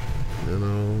 Okay. You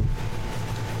know,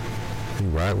 he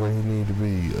right where he need to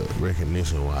be,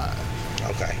 recognition wise.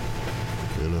 Okay.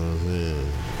 You know what I'm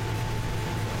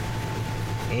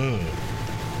saying?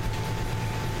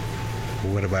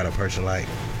 What about a person like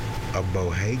a Bo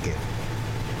Hagen?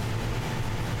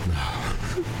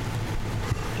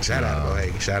 Shout out to Bo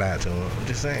Hagen. Shout out to him. I'm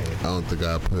just saying. I don't think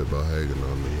I put Bo Hagen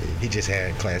on me. He just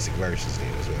had classic verses in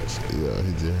as well.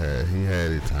 Yeah, he had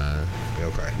his time.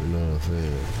 Okay. You know what I'm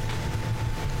saying?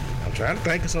 I'm trying to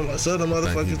think of some other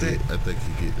motherfuckers that. I think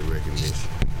he get the recognition.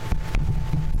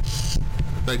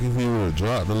 I think if he would have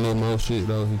dropped a little more shit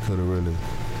though, he could have really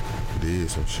did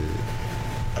some shit.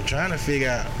 I'm trying to figure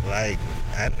out, like,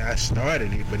 I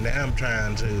started it, but now I'm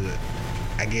trying to,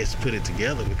 I guess, put it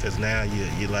together because now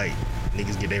you like,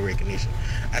 niggas get their recognition.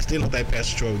 I still don't think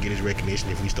Pastor Troy would get his recognition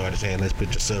if we started saying, let's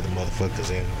put your southern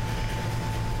motherfuckers in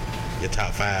your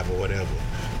top 5 or whatever.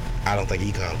 I don't think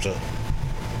he comes up.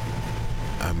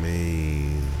 I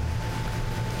mean,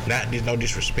 there's no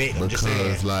disrespect. I'm just saying.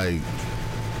 Because, like,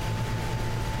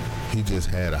 he just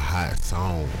had a hot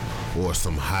song or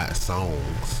some hot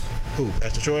songs. Who,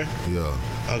 Pastor Troy? Yeah.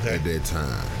 Okay. At that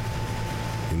time.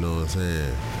 You know what I'm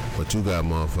saying? But you got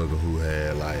motherfuckers who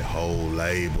had like whole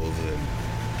labels and,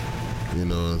 you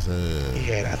know what I'm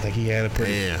saying? I think he had a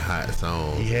pretty... And hot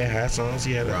songs. He had hot songs.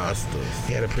 He had rosters.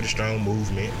 He had a pretty strong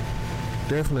movement.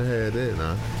 Definitely had that,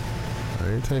 nah. I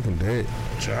ain't taking that.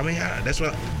 So, I mean, that's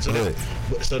what...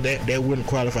 So that wouldn't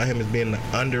qualify him as being an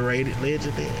underrated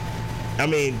legend then? I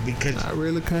mean, because... I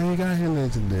really can't. He got his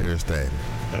legendary status.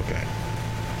 Okay.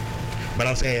 But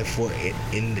I'm saying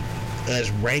in us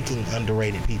ranking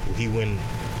underrated people, he wouldn't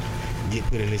get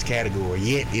put in this category.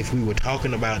 Yet, if we were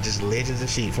talking about just legends and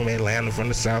shit from Atlanta, from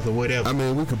the South, or whatever. I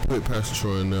mean, we could put Pastor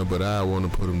Troy in there, but I want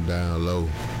to put him down low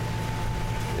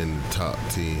in the top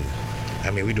 10.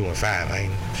 I mean, we doing 5. I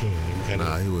ain't seen him.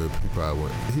 Nah, he probably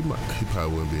wouldn't. He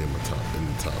probably wouldn't be in the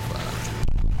top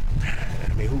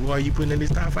 5. I mean, who are you putting in this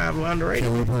top 5 of underrated?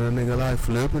 Can we put a nigga like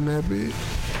Flip in that bitch?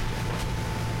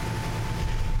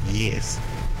 Yes.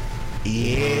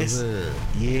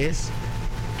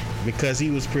 Because he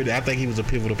was pretty. I think he was a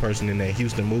pivotal person in that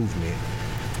Houston movement.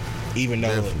 Even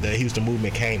though the Houston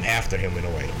movement came after him in a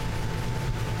way.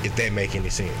 If that make any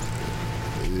sense.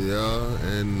 Yeah,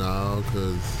 and no,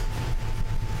 because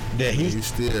he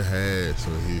still had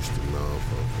some Houston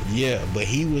motherfuckers. Yeah, but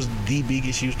he was the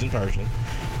biggest Houston person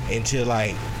until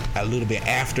like a little bit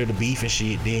after the beef and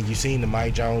shit. Then you seen the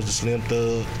Mike Jones, the Slim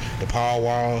Thug, the Paul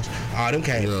Walls. All them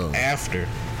came after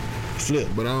Flip.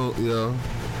 But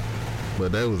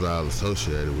but they was all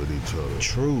associated with each other.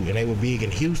 True, and they were big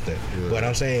in Houston. Yeah. But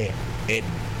I'm saying,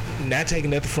 not taking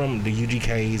nothing from the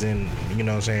UGKs and, you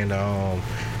know what I'm saying,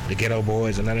 the Ghetto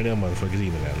Boys and none of them motherfuckers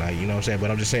either. Like, you know what I'm saying? But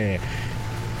I'm just saying,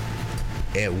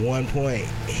 at one point,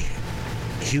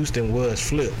 Houston was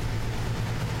Flip.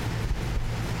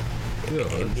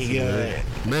 Yeah,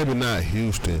 maybe not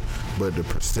Houston, but the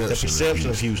perception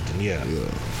of Houston, yeah.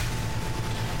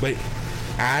 But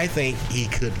I think he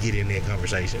could get in that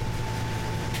conversation.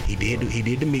 He did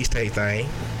the mixtape thing.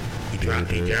 He dropped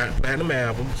platinum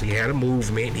albums. He had a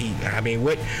movement.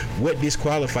 What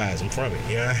disqualifies him from it?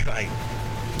 You know, like,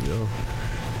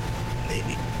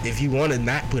 if you want to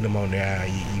not put him on there,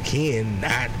 you can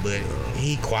not. But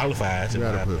he qualifies. You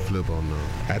gotta put Flip on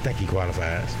there. I think he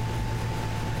qualifies.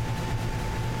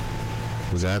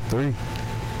 Was that 3?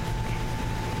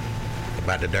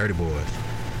 About the Dirty Boys.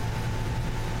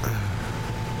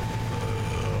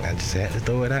 I just had to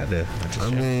throw it out there. I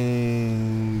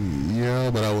mean, yeah,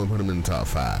 but I wouldn't put him in the top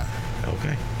 5.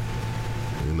 Okay.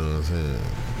 You know what I'm saying?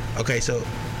 Okay, so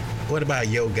what about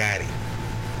Yo Gotti?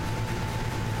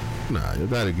 Nah, Yo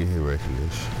Gotti get his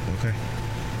recognition. Okay.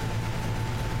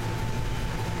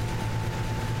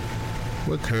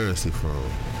 What Currency from?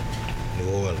 New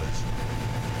Orleans.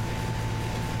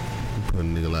 Put a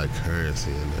nigga like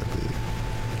Currency in that bitch.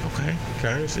 Okay,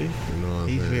 Currency. You know what I'm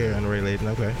saying? He's very underrated.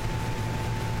 Okay.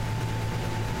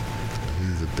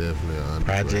 He's definitely underrated.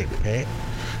 Project Pat.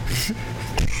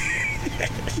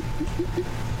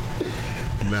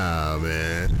 Nah,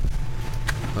 man.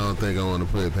 I don't think I want to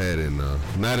put Pat in there.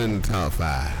 Not in the top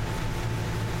 5.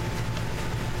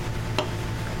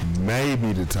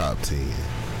 Maybe the top 10.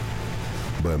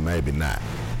 But maybe not.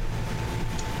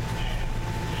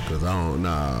 Cause I don't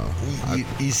know.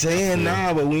 You saying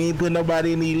nah, but we ain't put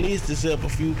nobody in the list except a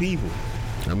few people.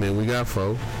 I mean, we got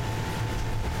 4.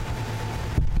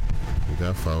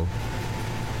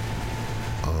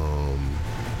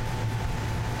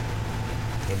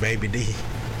 And Baby D.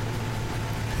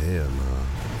 Hell no.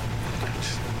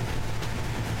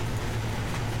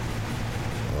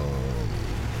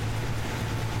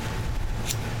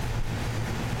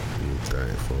 Let me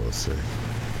think for a second.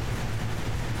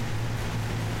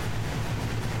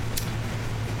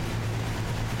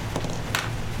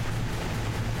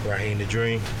 Raheem the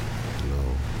Dream. No.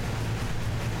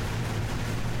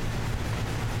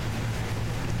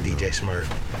 DJ Smurf.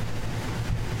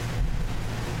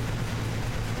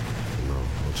 No.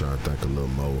 I'm trying to think a little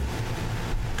more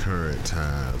current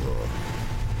times or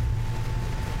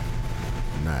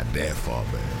not that far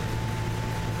back.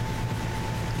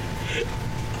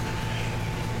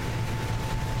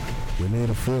 We need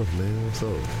a fifth, man. What's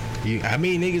up? I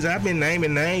mean, niggas, I've been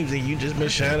naming names and you just been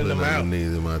shining them out.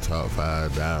 Niggas in my top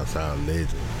 5 down south legend.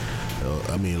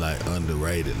 I mean, like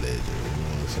underrated legend. You know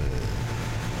what I'm saying?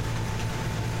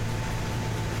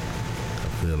 I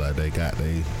feel like they got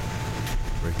their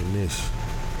recognition.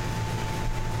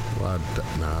 Why?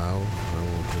 No, I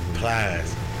don't want to.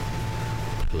 Plies.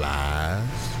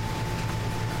 Plies.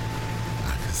 I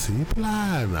can see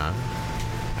Plies now.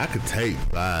 I could take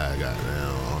Plies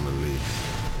goddamn on the list.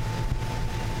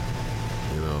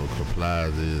 You know,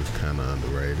 Plies is kind of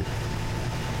underrated.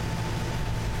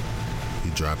 He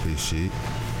drop his shit.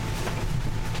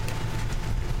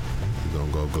 He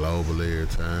gonna go global every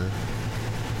time.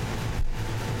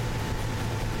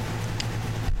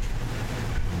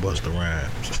 Busta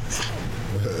Rhymes.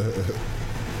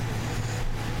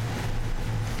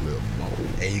 Little Mo.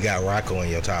 And you got Rocco in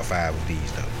your top 5 of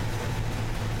these though.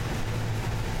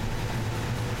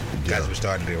 Guys, we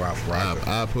started it off Rocco.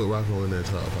 I put Rocco in that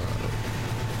top 5 though.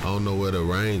 I don't know what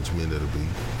arrangement it'll be.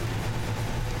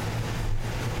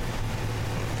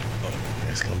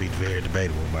 It's gonna be very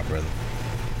debatable, my brother.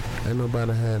 Ain't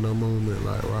nobody had no movement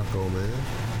like Rocco, man.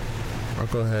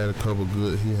 Rocco had a couple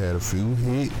good. He had a few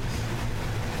hits.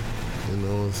 You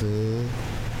know what I'm saying?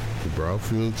 He brought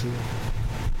Future.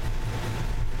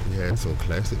 He had some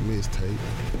classic mixtape.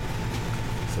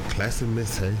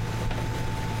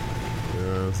 You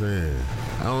know what I'm saying?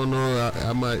 I don't know.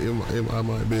 I might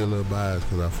be a little biased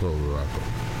because I fuck with Rocco.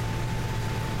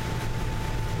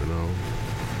 You know.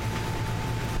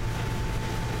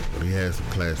 But he had some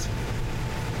classic,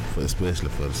 especially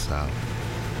for the South.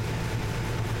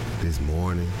 This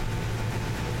Morning.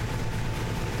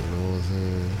 You know what I'm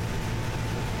saying?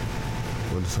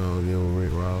 What the song you with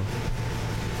Rick Ross?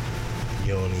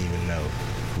 You don't even know.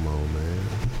 Come on, man.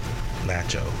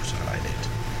 Nachos, I like that.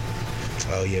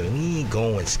 Oh yeah, we ain't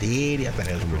going steady. I think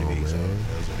that was a pretty big song.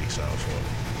 That was a big song for him.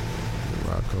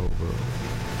 Rocco, bro.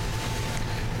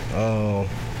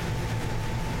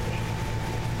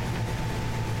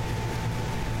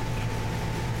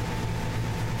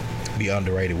 The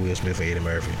underrated Will Smith or Eddie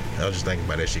Murphy. I was just thinking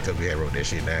about that shit because we had wrote that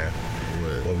shit down.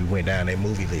 What? When we went down that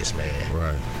movie list, man.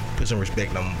 Right. Put some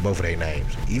respect on both of their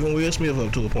names. Even Will Smith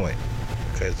up to a point.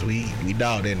 Because we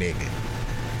dogged that nigga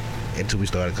until we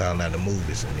started calling out the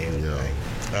movies and everything.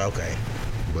 Yeah. Okay.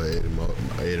 But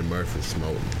Eddie Murphy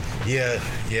smoked. Yeah.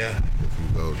 If you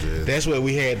go just. That's what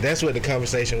we had. That's what the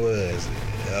conversation was.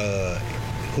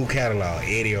 Who catalog,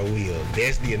 Eddie or Will?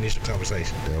 That's the initial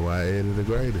conversation. That's why Eddie the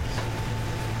greatest.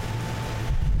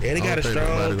 Eddie got a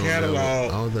strong catalog. I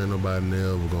don't think nobody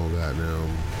never gonna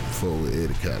goddamn fuck with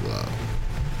Eddie catalog.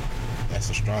 That's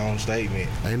a strong statement.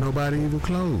 Ain't nobody even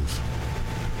close.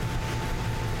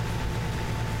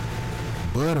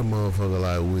 But a motherfucker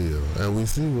like Will. And we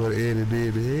see what Eddie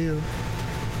did to him.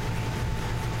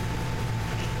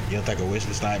 You don't think a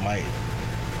Wesley Snipes might?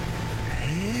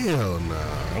 Hell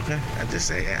nah. Okay. I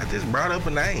just brought up a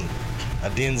name. A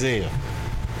Denzel.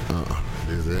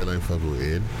 Denzel ain't fucking with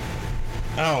Eddie.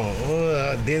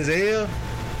 Oh, Denzel?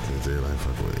 Denzel ain't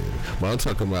fucking with Eddie. But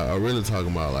I'm really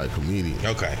talking about like comedians.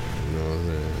 Okay. You know what I'm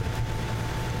saying?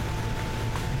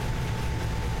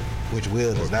 Which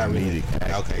Will is not really.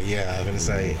 Actor. Okay, yeah, I was gonna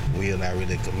say Will not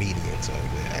really a comedian, so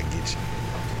I get you.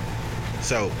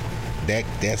 So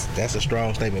that's a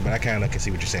strong statement, but I kind of can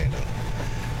see what you're saying though.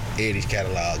 Eddie's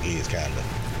catalog is kind of.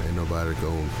 Ain't nobody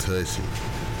gonna touch it.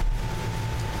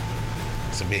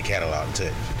 It's a big catalog to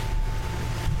touch.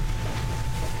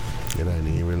 It ain't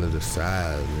even really the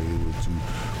size, nigga.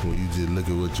 When you just look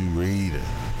at what you reading,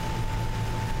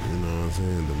 you know what I'm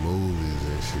saying? The movies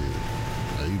and shit.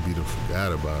 Like, you be done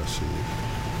forgot about shit.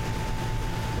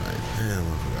 Like, damn, I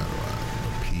forgot about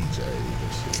the PJs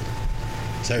and shit.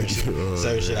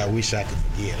 Certain shit I wish I could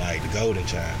forget, like the Golden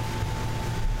Child.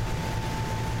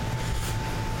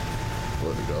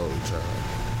 What the Golden Child?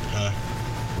 Huh?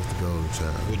 What's the Golden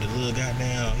Child? With the little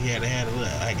goddamn, yeah, they had a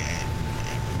little, like a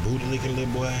booty licking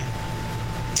little boy.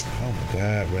 Oh my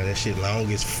God, bro, that shit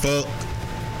long as fuck.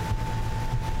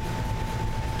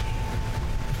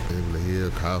 Neil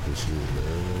Kaufman shit, man.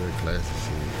 That classic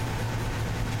shit.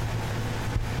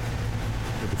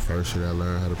 That's the first shit I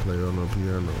learned how to play on the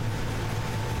piano.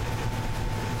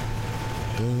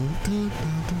 The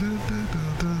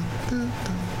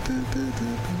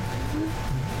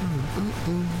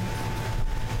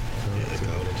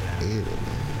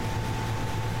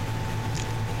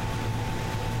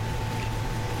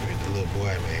little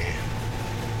boy, man.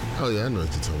 Oh yeah, I know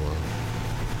what you're talking about.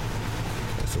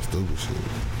 That's some stupid shit.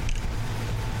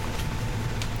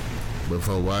 But if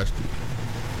I watched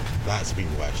it, lots of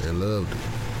people watched it and loved it.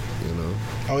 You know.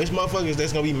 Oh, it's motherfuckers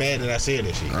that's gonna be mad that I said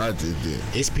that shit. I just did.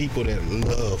 It's people that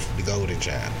love The Golden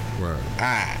Child. Right.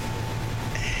 I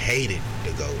hated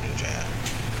The Golden Child.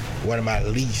 One of my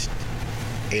least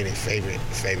favorite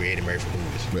Eddie Murphy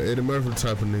movies. But Eddie Murphy the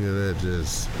type of nigga that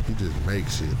just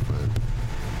makes shit fun.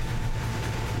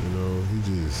 You know,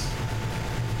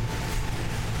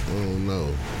 I don't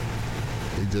know.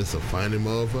 He just a funny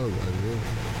motherfucker. Like, yeah.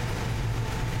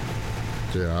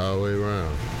 Just all the way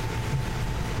around.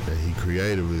 And he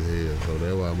creative as hell, so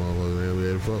that's why motherfuckers ain't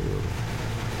ready to fuck with him.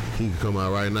 He can come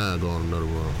out right now and go on another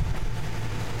run.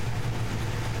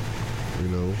 You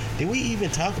know? Did we even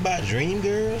talk about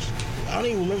Dreamgirls? I don't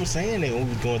even remember saying that when we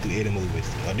was going through Eddie movies.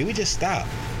 Or did we just stop?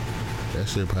 That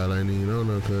shit probably ain't even on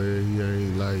there cause he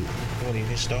ain't like... He wasn't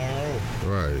even star role.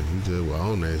 Right, he just was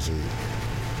on that shit.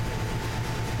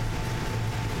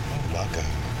 Oh my God.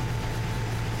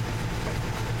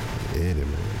 Eddie,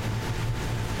 man.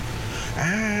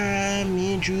 I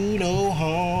meant you no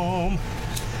harm.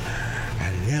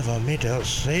 I never meant to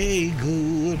say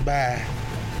goodbye.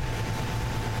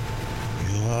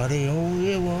 You are the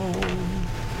only one.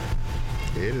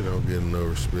 Eddie don't get no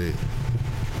respect.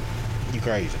 You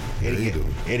crazy. Yeah,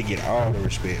 Eddie get all the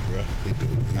respect, bro. He do.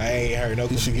 I ain't heard no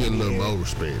He should get a little more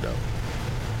respect, though.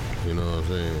 You know what I'm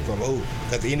saying? From who?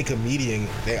 Because any comedian,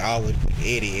 they always put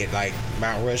Eddie at like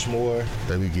Mount Rushmore.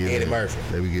 They be giving Eddie Murphy.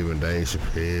 They be giving Dave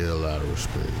Chappelle a lot of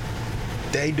respect.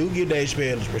 They do give Dave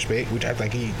Chappelle respect, which I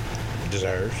think he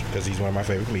deserves because he's one of my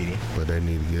favorite comedians. But they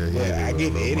need to get But I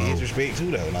give Eddie more. his respect too,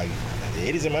 though. Like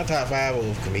Eddie's in my top 5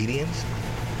 of comedians.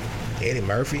 Eddie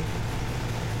Murphy,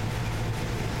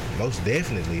 most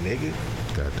definitely, nigga.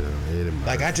 Goddamn Eddie Murphy.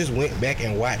 Like I just went back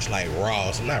and watched like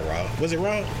Raw. Not Raw. Was it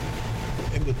Raw?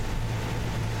 It was.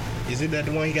 Is it that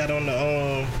the one he got on the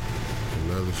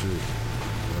Another shit.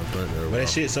 I think But that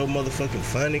shit so motherfucking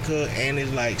funny, cuz, and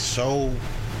it's like so.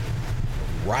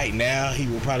 Right now, he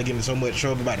would probably get in so much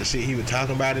trouble about the shit he was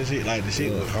talking about and shit. Like the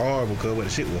shit was horrible, cuz, but the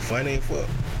shit was funny as fuck.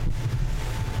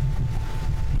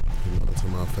 You know,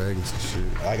 talking about faggots and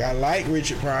shit. Like I like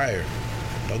Richard Pryor.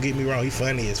 Don't get me wrong, he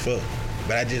funny as fuck.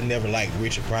 But I just never liked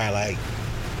Richard Pryor like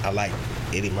I like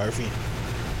Eddie Murphy.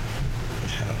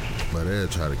 But they'll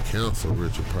try to cancel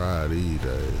Richard Pryor these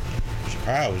days. Richard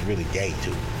Pryor was really gay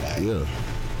too. Like, yeah.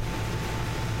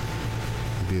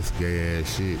 He did some gay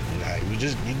ass shit. Nah,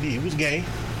 he was gay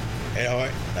at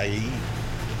heart. Like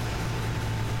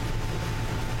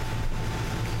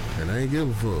and I ain't give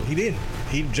a fuck. He didn't.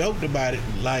 He joked about it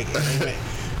like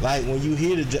like when you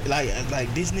hear the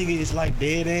like this nigga is like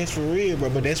dead ass for real, bro.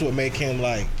 But that's what make him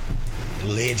like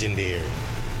legendary.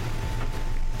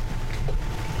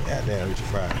 Goddamn Richard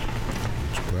Pryor.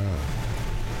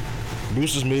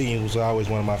 Brewster's Millions was always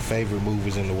one of my favorite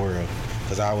movies in the world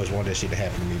because I always wanted that shit to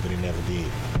happen to me, but it never did.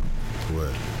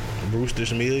 What?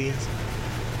 Brewster's Millions.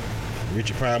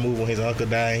 Richard Pryor movie when his uncle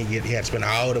died, he had to spend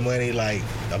all the money, like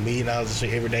 $1 million and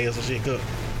shit every day or some shit. Cook.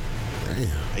 Damn.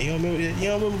 You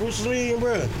don't remember Brewster's Millions,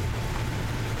 bro?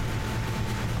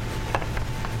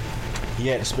 He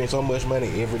had to spend so much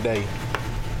money every day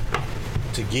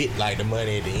to get like the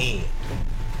money at the end.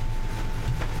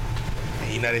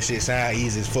 You know that shit sound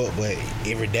easy as fuck, but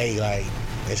every day, like,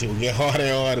 that shit would get harder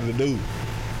and harder to do.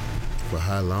 For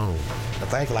how long? I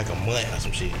think for like a month or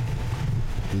some shit.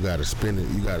 You gotta spend it.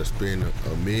 You gotta spend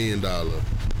 $1 million.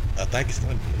 I think it's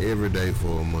like every day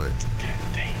for a month. God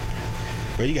damn.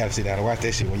 Bro, you gotta sit down and watch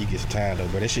that shit when you get some time, though.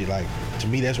 But that shit, like, to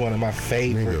me, that's one of my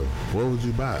favorite. Nigga, what would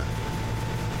you buy?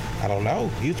 I don't know.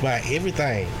 He was buying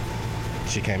everything.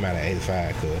 Shit came out in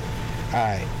 85, cuz.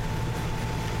 Alright.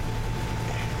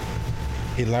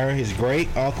 He learned his great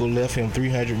uncle left him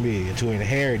 $300 million. To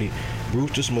inherit it,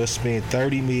 Brewster must spend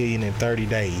 $30 million in 30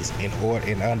 days in order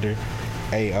and under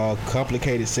a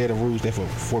complicated set of rules that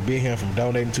forbid him from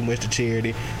donating too much to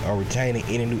charity or retaining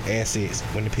any new assets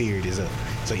when the period is up.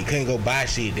 So he couldn't go buy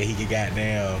shit that he could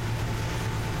goddamn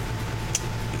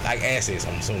like assets.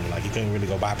 I'm assuming like he couldn't really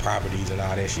go buy properties and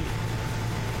all that shit.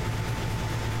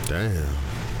 Damn.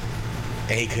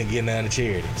 And he couldn't get none to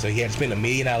charity. So he had to spend $1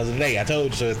 million a day. I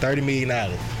told you, so it's $30 million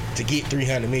to get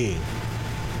 $300 million.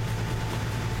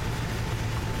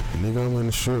 nigga, I'm in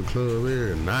the strip club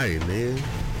every night, man.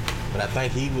 But I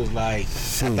think he was like,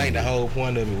 I think the whole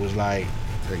point of it was like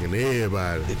taking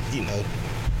everybody. You know,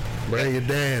 bring your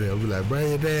daddy. I'll be like, bring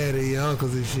your daddy, your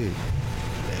uncles and shit.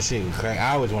 That shit was crazy.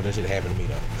 I always want that shit to happen to me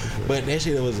though. But that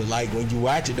shit was like, when you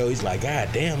watch it though, it's like, God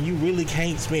damn, you really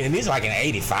can't spend. And it's like an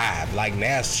 85. Like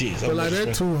now shit. So but like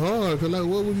that's too hard. Cause like,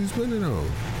 what was he spending on?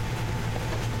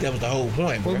 That was the whole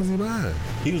point, bro. What was he buying?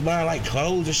 He was buying like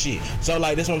clothes and shit. So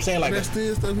like that's what I'm saying. Like that's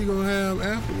still stuff he gonna have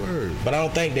afterwards. But I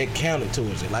don't think that counted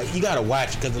towards it. Like you gotta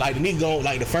watch it, cause like the nigga going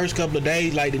like the first couple of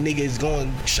days, like the nigga is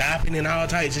going shopping and all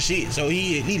types of shit. So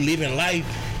he living life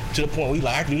to the point where he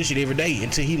like I can do this shit every day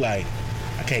until he like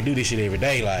I can't do this shit every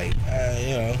day. Like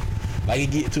you know, like he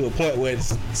get to a point where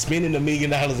it's spending $1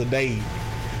 million a day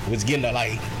was getting to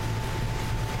like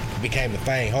became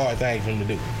a hard thing for him to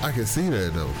do. I can see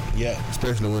that though. Yeah.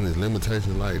 Especially when there's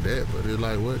limitations like that. But it's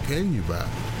like, what can you buy?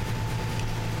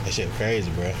 That shit crazy,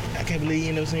 bro. I can't believe you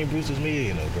ain't never seen Brewster's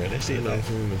Million, though, bro. That shit, like,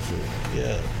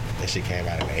 yeah, that shit came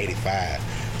out in '85.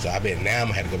 So I bet now I'm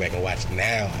gonna have to go back and watch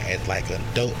now as like an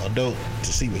adult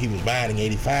to see what he was buying in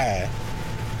 '85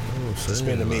 to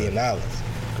spend $1 million.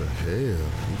 The hell,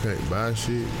 you can't buy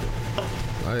shit.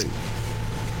 Like,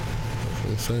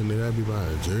 I'm saying nigga, I be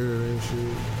buying jewelry and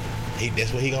shit.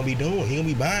 That's what he gonna be doing. He gonna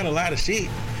be buying a lot of shit,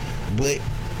 but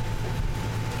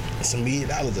it's $1 million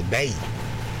a day.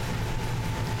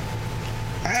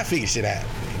 I figure shit out.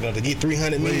 You know, to get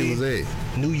 300 million. Where he was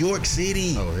at? New York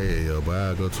City. Oh hell, yo, but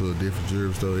I go to a different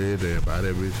jewelry store every day and buy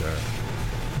that bitch out.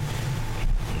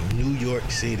 New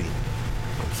York City.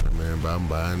 I'm saying, man, I'm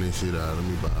buying this shit out. Let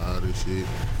me buy all this shit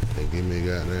and give me a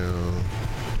goddamn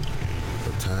a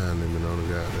time limit on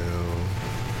the goddamn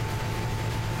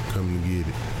coming to get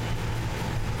it.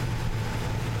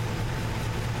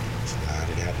 It's a lot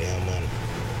of goddamn money.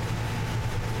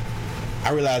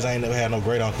 I realize I ain't never had no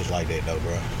great uncles like that though,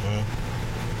 bro.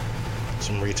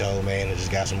 Some rich old man that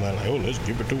just got some money. Like, oh, let's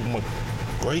give it to my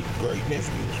great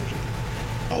nephew.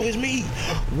 Oh, it's me.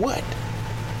 What?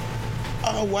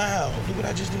 Oh wow! Look what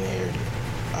I just inherited.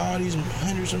 All these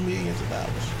hundreds of millions of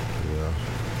dollars. Yeah.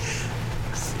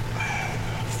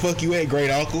 Fuck you, great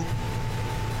uncle.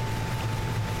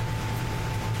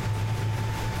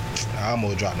 I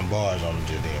almost dropped them bars on him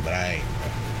just then, but I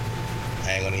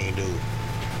ain't gonna even do it.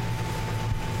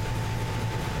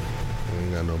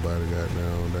 Ain't got nobody got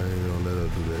down. They ain't gonna let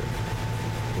us do that.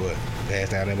 What? Pass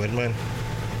down that much money?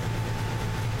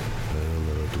 They ain't gonna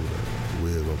let us do that.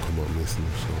 We're gonna come up missing,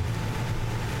 so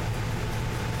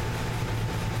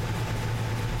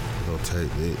we're gonna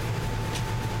take it.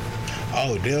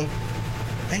 Oh, them?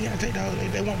 They ain't gotta take the whole.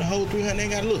 They want the whole 300. They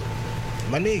ain't gotta look.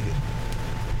 My nigga.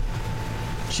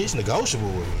 Shit's negotiable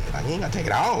with me. Like, you ain't gotta take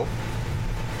it all.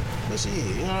 But shit,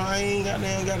 you know, I ain't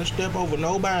gotta step over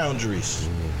no boundaries.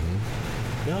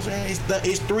 You know what I'm saying?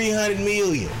 It's 300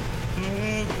 million.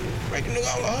 Breaking nigga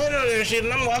off 100 of that shit,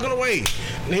 and I'm walking away.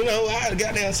 You know, I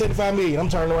got down 75 million. I'm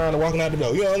turning around and walking out the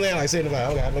door. You know what I'm saying? Like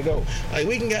 75, I got to go. Like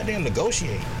we can goddamn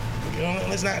negotiate. You know,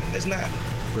 let's not.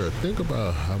 Bro, think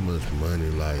about how much money,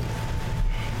 like,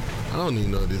 I don't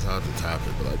even know this off the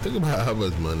topic, but like, think about how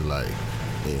much money, like,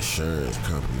 insurance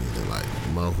companies and like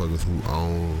motherfuckers who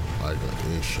own like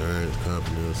an insurance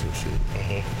company or some shit.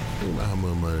 Think about how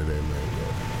much money they make, bro.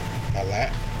 A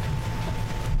lot.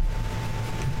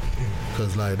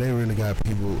 Cause like they really got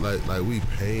people like we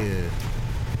paying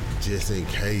just in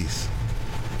case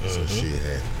some shit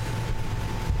happen.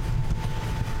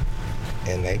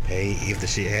 And they pay if the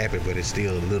shit happen, but it's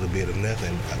still a little bit of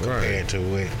nothing compared to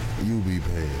what you be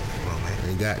paying.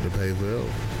 And got to pay for it.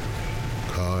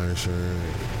 Car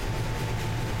insurance.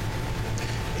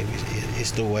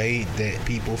 It's the way that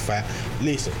people find.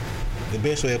 Listen, the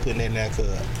best way of putting that now, cause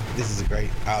this is a great.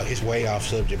 It's way off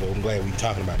subject, but I'm glad we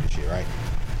talking about this shit, right?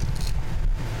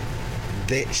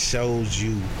 That shows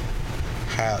you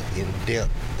how in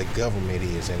depth the government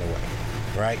is in a way,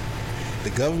 right? The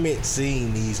government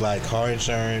seeing these like car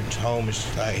insurance, home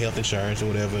health insurance, or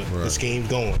whatever the scheme's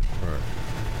going. Right.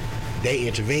 They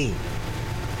intervene,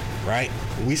 right?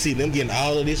 We see them getting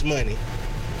all of this money,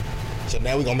 so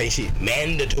now we're gonna make shit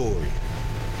mandatory,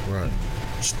 right?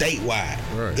 Statewide,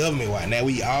 right? Government-wide. Now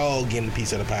we all getting a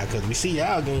piece of the pie because we see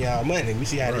y'all getting y'all money. We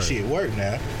see how this shit work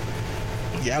now.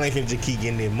 Y'all ain't finna just keep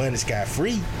getting their money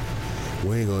scot-free.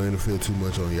 We ain't gonna interfere too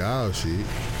much on y'all shit.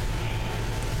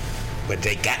 But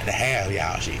they got to have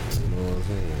y'all shit. You know what I'm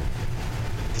saying?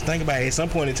 Just think about it. At some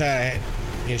point in time,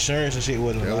 insurance and shit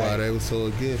wasn't. That's why they was so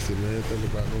against it, man. Think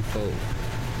about them folks.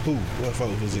 Who? What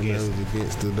folks was against? They was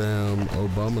against the damn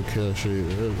Obamacare shit.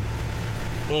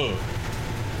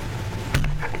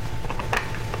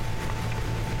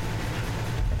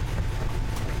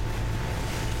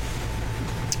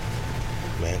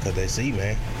 Because they see,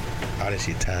 man, all that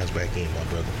shit ties back in, my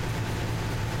brother.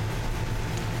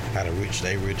 How the rich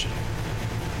stay richer.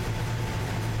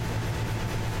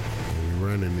 When you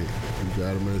running it, you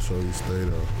gotta make sure you stay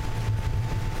there.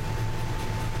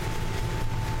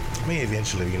 I mean,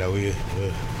 eventually, you know, we'll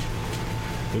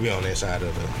be on that side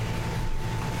of the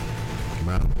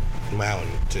mountain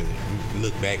to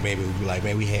look back. Maybe we'll be like,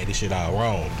 man, we had this shit all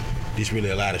wrong. There's really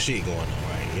a lot of shit going on,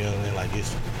 right? You know what I mean? Like,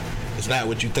 it's not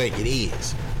what you think it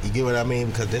is. You get what I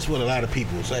mean? Because that's what a lot of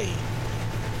people say.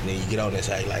 And then you get on that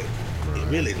side, like, it's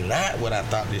really not what I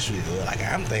thought this shit was. Like,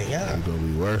 I'm thinking, It's gonna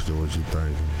be worse than what you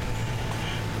think.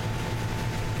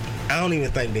 I don't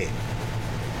even think that.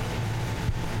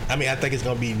 I mean, I think it's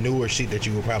gonna be newer shit that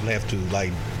you will probably have to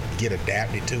like get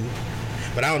adapted to.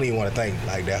 But I don't even want to think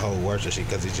like that whole worse shit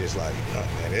because it's just like, oh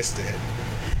man, that's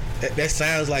that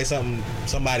sounds like something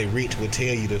somebody rich would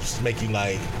tell you to make you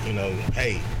like, you know,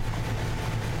 hey,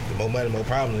 the more money, more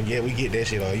problems. Yeah, we get that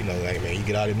shit. Or you know, like man, you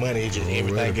get all the money, it's just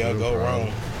everything gonna go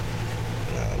wrong.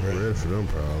 I'm ready for them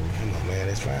problems. Come on, man,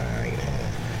 that's fine.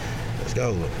 Let's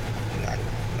go.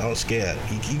 Don't scare.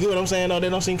 You get what I'm saying? Though they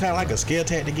don't seem kind of like a scare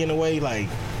tactic in a way. Like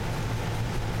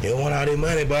you don't want all this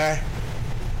money, boy.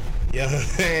 You know what I'm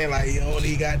saying? Like you don't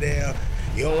need goddamn.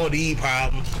 You don't want these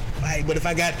problems. Like, but if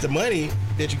I got the money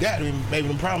that you got, maybe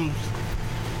them problems.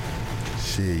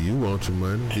 Shit, you want your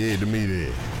money? Yeah, to me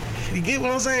then. You get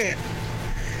what I'm saying?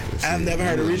 I've never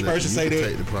heard a rich person say that.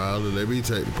 Take the problem. Let me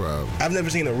take the problem. I've never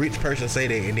seen a rich person say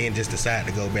that and then just decide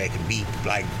to go back and be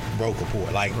like broke or poor,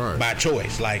 like by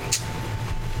choice. Like,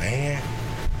 man,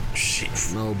 shit.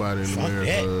 Nobody in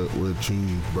America would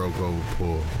choose broke over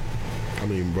poor. I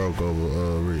mean, broke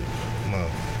over rich. No.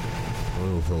 I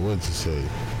don't know what to say.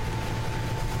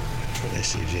 That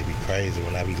shit just be crazy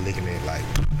when I be looking at like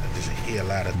I just hear a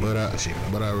lot of shit.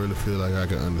 But I really feel like I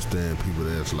can understand people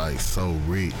that's like so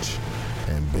rich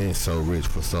and been so rich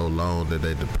for so long that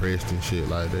they depressed and shit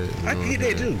like that. I get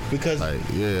that too because like I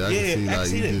can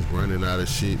see you just running out of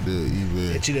shit to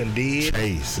even that you done did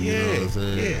chase. You know what I'm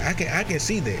saying? Yeah, I can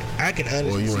see that. I can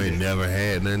understand. Or you ain't never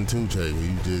had nothing to chase.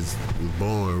 You just was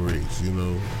born rich. You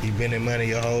know. You been in money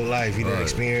your whole life. You done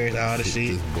experienced all the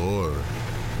shit. Just boring.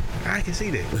 I can see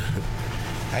that.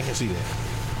 I can see that.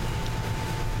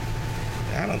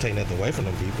 I don't take nothing away from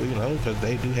them people, you know, because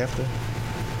they do have to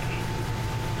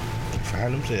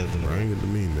find themselves. Bring it to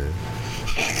me, man.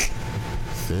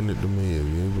 Send it to me. If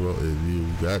you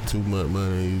got too much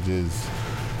money, you just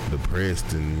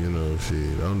depressed and, you know,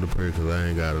 shit. I'm depressed because I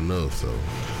ain't got enough, so.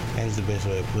 That's the best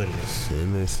way of putting it.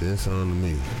 Send something to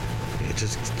me. It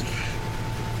just,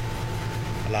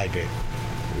 I like that.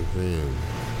 You feel me?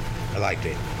 I like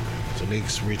that. So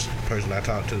next rich person I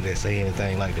talk to that say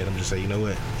anything like that, I'm just saying, you know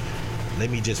what? Let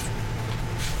me just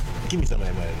give me some of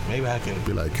that money. Maybe I can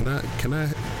be like, can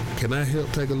I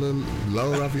help take a little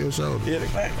load off your shoulder? Yeah,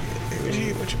 exactly.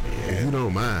 What you mean? If you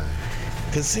don't mind.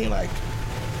 Cause it seem like,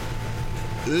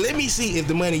 let me see if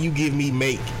the money you give me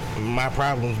make my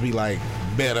problems be like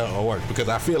better or worse. Because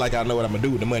I feel like I know what I'm gonna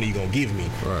do with the money you're gonna give me,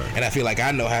 and I feel like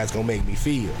I know how it's gonna make me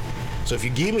feel. So if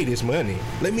you give me this money,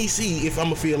 let me see if I'm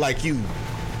gonna feel like you.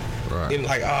 Right. And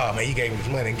like, oh man, you gave me this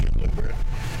money, bro.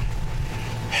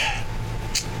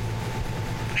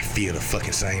 I feel the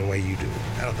fucking same way you do.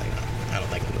 I don't think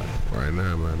I'm gonna. Right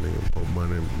now, my nigga,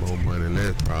 more money,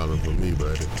 less problem for me,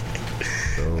 buddy.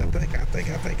 So I think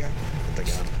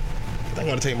I'm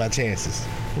gonna take my chances.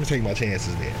 I'm gonna take my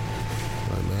chances there.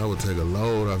 Right now, I would take a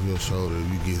load off your shoulder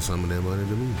if you give some of that money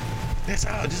to me. That's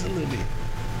all, just a little bit.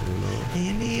 You know.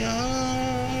 In the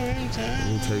arms of let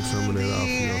me take some of that off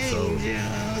your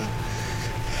shoulder.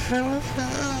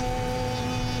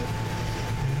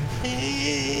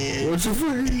 What you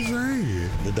fucking saying?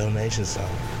 The donation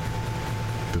song.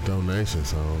 The donation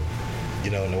song. You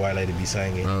know, when the white lady be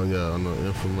singing. Oh yeah, on the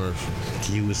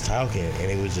infomercial. You was talking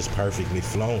and it was just perfectly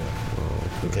flowing.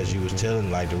 Because you was telling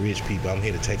like the rich people, I'm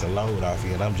here to take a load off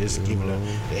you, and I'm just giving them.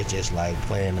 That's just like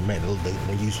playing the metal.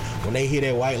 When they hear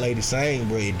that white lady sing,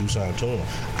 bro, it do something to them.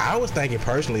 I was thinking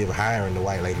personally of hiring the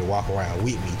white lady to walk around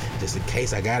with me, just in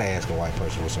case I gotta ask a white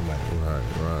person for some money.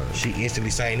 Right. She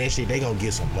instantly saying that shit, they gonna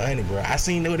get some money, bro. I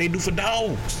seen what they do for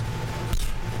dogs.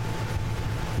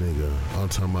 Nigga, I'm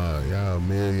talking about y'all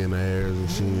millionaires and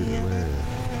shit, man.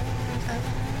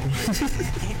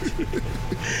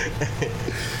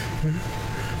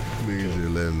 Nigga just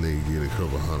let a nigga get a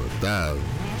couple $100,000.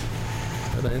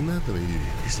 That ain't nothing to you.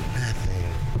 It's nothing.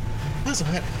 What's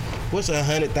What's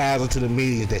 100,000 to the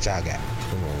millions that y'all got?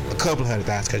 Come on, bro. A couple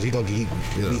 100,000, cause you gonna get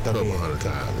Yeah, at least a couple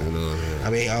 100,000. 100,000. You know what I'm saying? I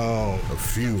mean, a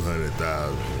few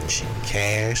 100,000.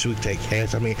 cash. We can take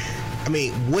cash. I mean,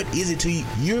 what is it to you?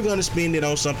 You're gonna spend it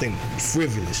on something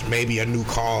frivolous, maybe a new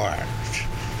car.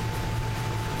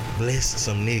 Bless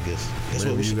some niggas. That's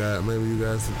what we should. Maybe you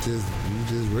guys you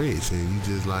just rich and you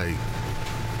just like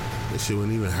this shit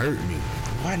wouldn't even hurt me.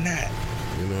 Why not?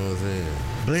 You know what I'm saying?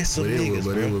 Bless some niggas,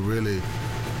 but bro. it would really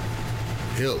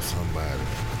help somebody.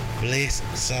 Bless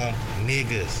some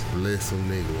niggas. Bless some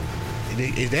niggas.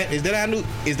 Is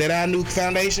that our new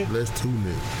foundation? Bless two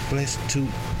niggas. Bless two.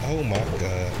 Oh my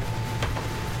God.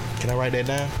 Can I write that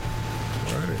down?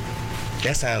 Right.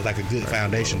 That sounds like a good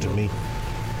foundation to me.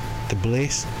 To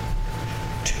bless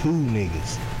two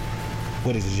niggas.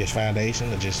 What is it? Just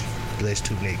foundation or just bless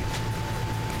two niggas?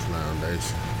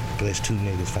 Foundation. Bless two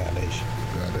niggas foundation.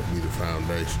 Gotta be the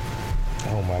foundation.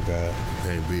 Oh my God.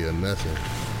 Can't be a nothing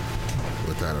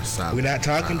without a solid. We're not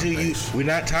talking foundation. to you. We're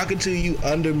not talking to you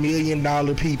under $1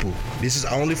 million people. This is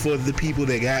only for the people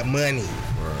that got money.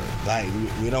 Right. Like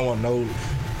we don't want no,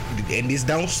 and this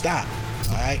don't stop.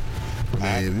 All right.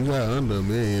 If you got under $1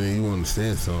 million and you want to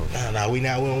send something. No, we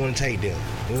don't want to take them.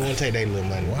 We don't want to take their little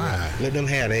money. Why? Let them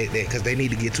have that because they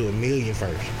need to get to $1 million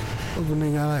first. What if a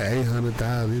nigga got like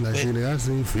 800,000? You like, shit, I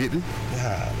seen 50. Nah,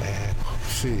 man.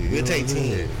 Shit. We'll take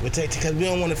 10. We'll take 10 because we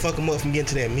don't want to fuck them up from getting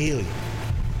to that $1 million.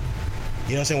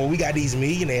 You know what I'm saying? Well, we got these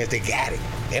millionaires. They got it.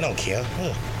 They don't care.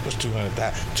 What's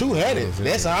 200,000? 200.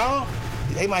 That's all.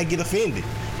 They might get offended.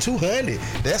 200.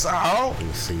 That's all.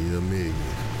 Let's see $1 million.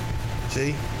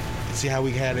 See how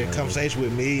we had that conversation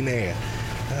with millionaire.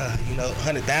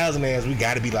 100,000 ass. We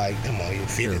got to be like, come on, you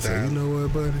 50,000. So you know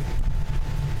what, buddy?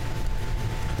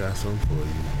 Got something for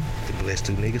you. The Bless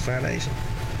Two Niggas Foundation.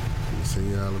 We'll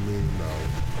send y'all $1 million.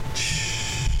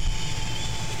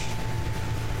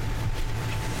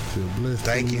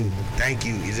 Thank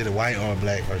you. Is it a white or a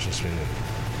black person spending it?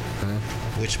 Huh?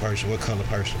 Which person? What color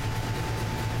person?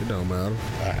 It don't matter.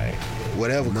 All right.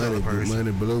 Whatever color person.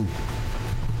 Money blue.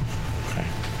 Okay.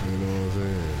 You know what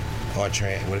I'm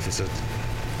saying? Or what if it's a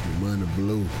money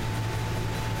blue?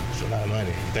 It's a lot of money.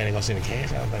 You think they're gonna send the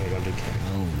cash? I don't think they're gonna do cash.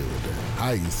 I don't give a damn.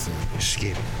 How you send?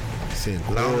 Skip it. Send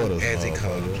Long quarters. as it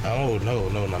comes. Oh no,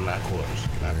 not quarters.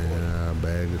 Not quarters.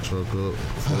 Bag the truck up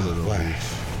full of them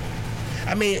bitch.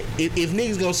 I mean, if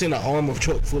niggas gonna send an armor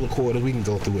truck full of quarters, we can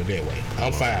go through it that way.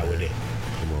 I'm fine with that.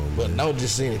 Come on, but man. don't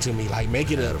just send it to me. Like,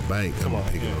 make it a bank. Come on,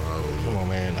 come on,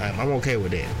 man. I'm okay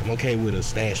with that. I'm okay with a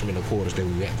stashment of quarters that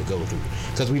we have to go through,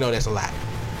 because we know that's a lot.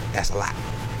 That's a lot.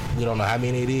 We don't know how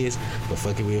many it is, but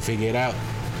fuck it, we'll figure it out.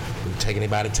 We're taking it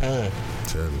by the ton.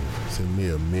 Tell me, send me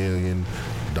 $1 million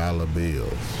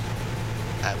bills.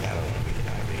 I don't want $1 million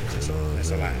bills. That's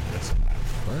a lot. That's a lot.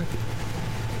 Fuck it.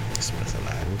 That's a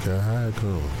lot. Okay, how it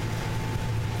come?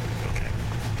 Okay.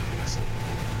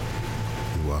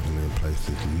 You walking in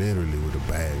places literally with a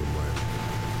bag of money.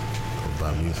 Come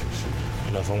buy me some shit.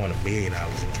 You know, if I want $1 billion in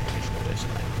cash, that's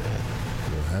like that.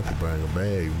 You don't have to bring a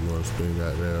bag. You want to spend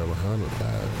goddamn 100,000.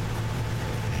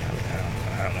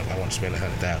 I don't know if I want to spend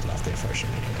 100,000 off that first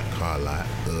year. Car lot,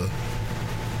 get a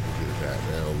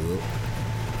goddamn whip.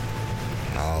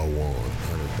 All one,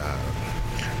 100,000.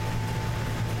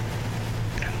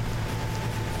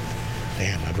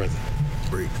 Damn, my brother.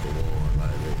 Bricks for one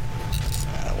like that.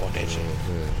 I don't want that shit.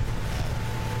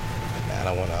 I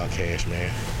don't want all cash,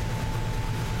 man.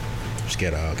 I'm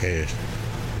scared of all cash.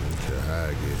 Okay, how I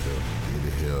get here? Get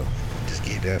it here. Just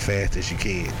get there fast as you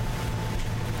can.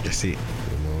 That's it.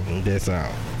 You know? That's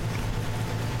all.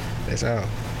 That's all.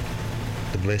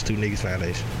 The Bless Two Niggas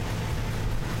Foundation.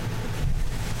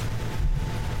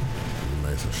 You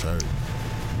make some shirts.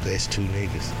 Bless Two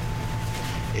Niggas.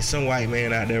 It's some white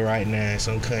man out there right now in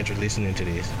some country listening to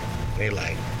this. They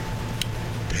like,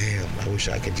 damn, I wish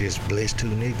I could just bless two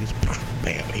niggas.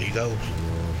 Bam, here he goes.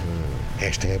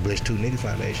 Hashtag Bless Two Niggas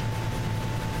Foundation.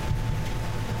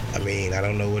 I mean, I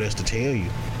don't know what else to tell you.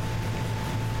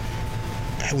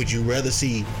 Would you rather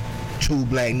see two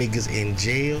black niggas in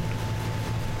jail,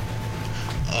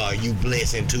 or are you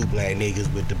blessing two black niggas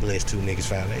with the Bless Two Niggas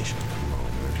Foundation? Come on,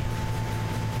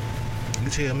 man. You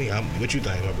tell me. What you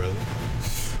think, my brother?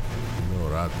 You know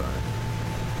what I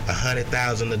think.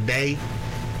 100,000 a day,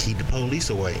 keep the police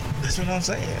away. That's what I'm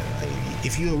saying. Like,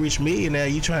 if you're a rich millionaire,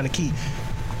 you trying to keep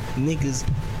niggas,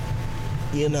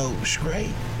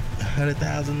 straight.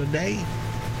 100,000 a day,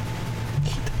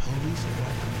 keep the police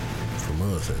away. From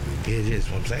us, at least. Yeah, that's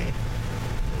what I'm saying.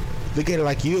 Look at it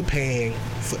like you're paying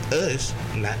for us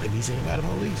not to be seen by the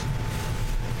police.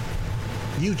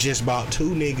 You just bought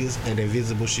two niggas an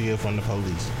invisible shield from the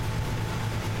police.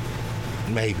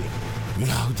 Maybe.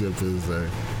 Y'all just put say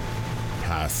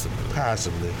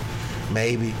possibly,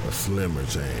 maybe a slimmer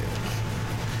chance.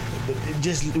 But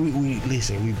just we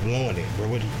listen, we blowing it, bro.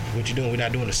 What you doing? We're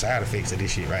not doing the side effects of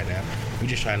this shit right now. We're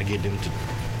just trying to get them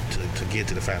to get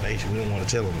to the foundation. We don't want to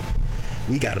tell them.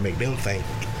 We got to make them think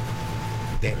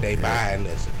that they buying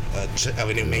us.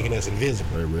 They're making us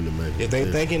invisible. They really make if they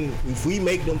thinking, if we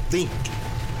make them think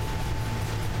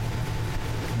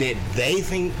that they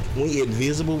think we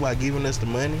invisible by giving us the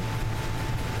money,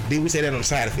 then we say that on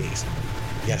side effects.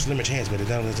 You got a slimmer chance, but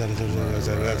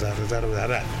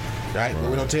right? But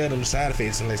we don't tell them the side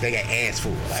effects unless they got asked for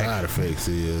it. Like, side effects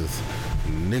is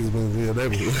niggas been real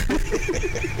everywhere.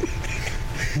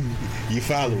 You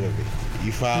following me?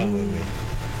 You following me?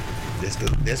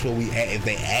 That's what we. If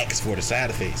they ask for the side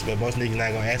effects, but most niggas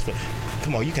not gonna ask for.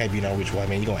 Come on, you can't be no rich white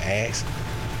man. You gonna ask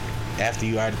after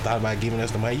you already thought about giving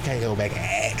us the money. You can't go back and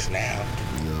ask now.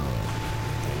 No.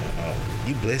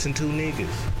 You blessing two niggas.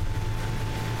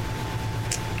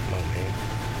 Come on, man.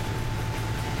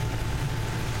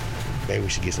 Maybe we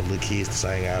should get some little kids to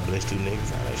sing "I bless two niggas."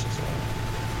 That shit song.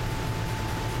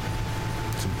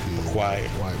 Two kids. Quiet.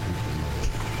 White people love.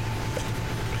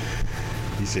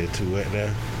 You said two what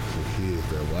now? Some kids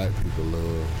that white people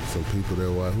love. Some people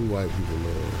that who white people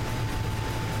love.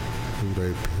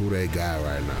 Who they got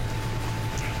right now?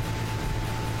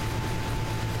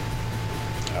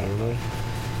 I don't know.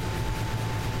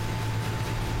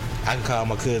 I can call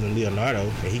my cousin Leonardo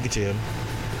and he can tell me.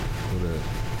 Who that?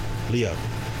 Leo.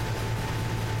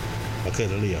 My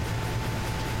cousin Leo.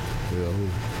 Leo who?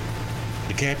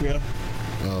 DiCaprio.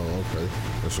 Oh, okay.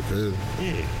 That's your cousin?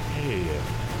 Yeah.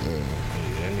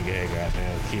 That nigga had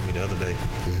goddamn hit me the other day.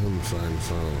 Get him to sing the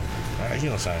song. He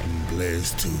don't sing.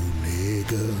 Blessed two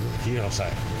niggas. He don't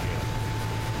sing.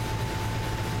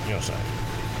 He don't sing.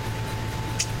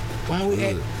 Why we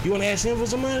you want to ask him for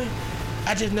some money?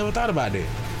 I just never thought about that.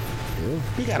 Yeah.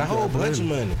 He got a whole bunch of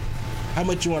money. How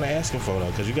much you want to ask him for though?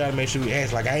 Because you got to make sure we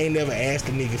ask. Like I ain't never asked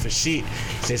a nigga for shit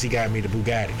since he got me the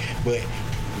Bugatti. But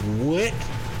what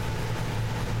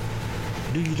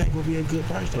do you think will be a good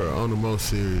price? Bro, on the most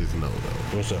serious note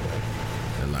though. What's up, man?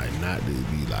 And like not to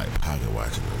be like pocket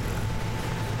watching or nothing.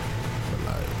 But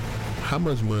like, how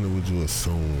much money would you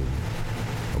assume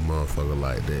a motherfucker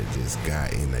like that just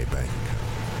got in their bank account?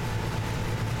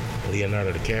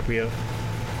 Leonardo DiCaprio?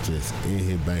 Just in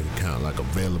his bank account, like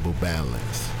available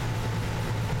balance.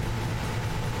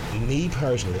 Me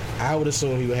personally, I would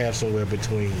assume he would have somewhere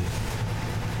between,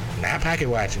 not pocket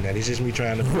watching that, it's just me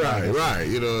trying to Right,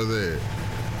 you know what I'm saying?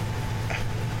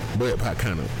 But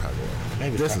kind of pocket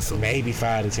watching. Maybe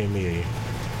 5 to 10 million.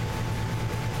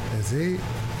 That's it?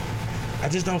 I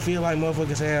just don't feel like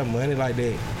motherfuckers have money like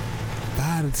that.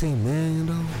 5 to 10 million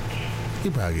though? He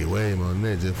probably get way more than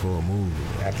that just for a movie.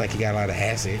 Bro. I think he got a lot of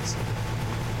assets.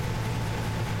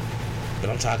 But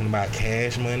I'm talking about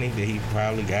cash money that he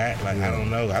probably got. Like, yeah, I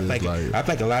don't know. I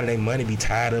think a lot of their money be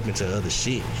tied up into other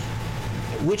shit.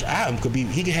 Which could be,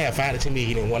 he could have 5 to 10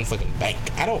 million in one fucking bank.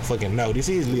 I don't fucking know. This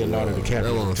is Leonardo DiCaprio.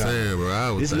 That's what I'm saying,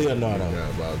 bro. This is Leonardo. Got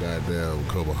about goddamn a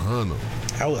couple hundred.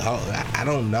 I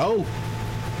don't know.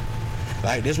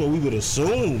 Like, that's what we would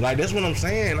assume. Like, that's what I'm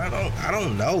saying. I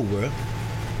don't know, bro.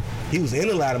 He was in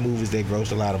a lot of movies that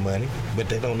grossed a lot of money, but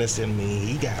that don't necessarily mean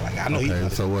he got, like, I know he. Okay,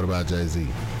 so what about Jay-Z?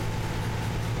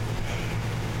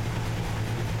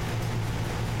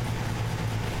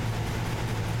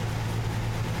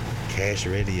 Cash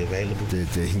ready, available. That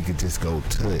he could just go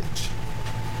touch.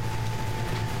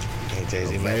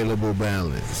 Available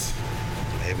balance.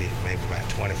 Maybe about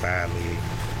 25 million.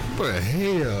 But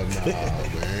hell no,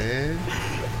 man.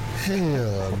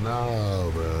 Hell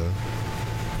no, bro.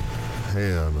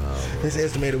 Hell no, bro. His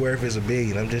estimated worth is $1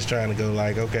 billion. I'm just trying to go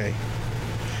like, okay,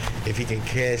 if he can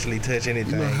casually touch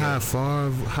anything. You know how far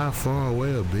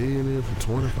away $1 billion is from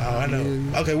 25 I know.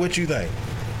 million? Okay, what you think?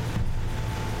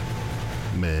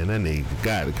 Man, that nigga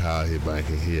got to call his bank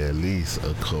and hear at least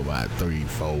a couple, about 300,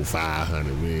 400,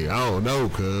 500 million. I don't know,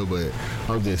 cuz, but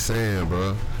I'm just saying,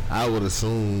 bro. I would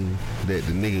assume that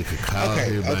the nigga could call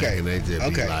his bank and they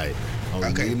just be like,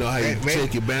 you know how you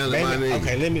check your balance, my nigga?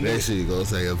 Okay, that shit go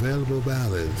say available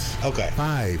balance. Okay.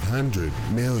 500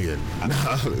 million. No,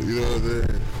 you know what I'm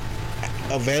saying?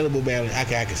 Available balance.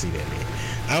 Okay, I can see that, man.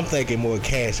 I'm thinking more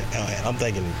cash. I'm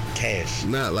thinking cash.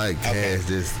 Not like cash,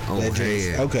 just on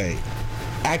hand. Okay.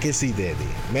 I can see that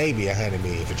then. Maybe 100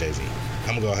 million for Jay-Z.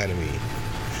 I'm gonna go 100 million.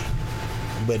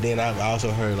 But then I've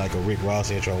also heard like a Rick Ross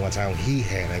intro one time. He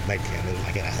had a bank account that was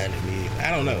like at 100 million.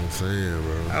 I don't know. I'm saying,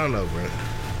 bro. I don't know, bro.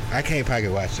 I can't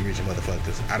pocket watch the rich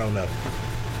motherfuckers. I don't know.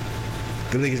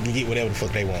 The niggas can get whatever the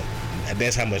fuck they want.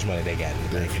 That's how much money they got in the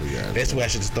bank. Definitely got That's it. what I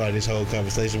should start this whole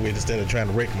conversation with instead of trying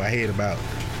to wreck my head about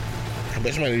how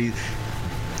much money.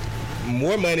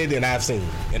 More money than I've seen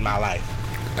in my life.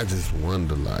 I just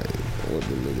wonder, like,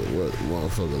 what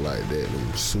motherfucker like that,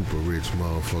 them super rich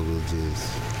motherfuckers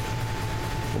just.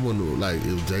 I wonder, like,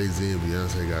 if Jay-Z and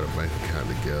Beyonce got a bank account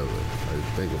together, like,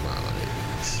 think about, like,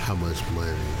 how much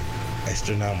money.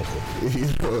 Astronomical. You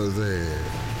know what I'm saying?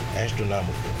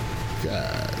 Astronomical.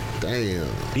 God damn.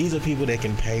 These are people that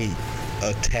can pay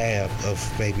a tab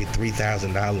of maybe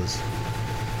 $3,000.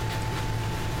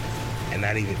 And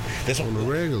not even that's on the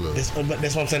regular. That's what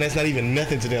I'm saying. That's not even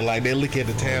nothing to them. Like they look at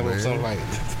the tab of something like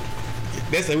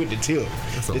that's with the tip.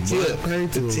 The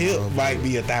tip might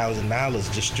be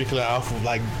 $1,000 just strictly off of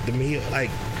like the meal. Like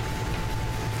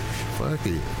fuck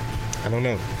it. I don't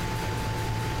know.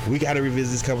 We got to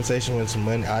revisit this conversation when some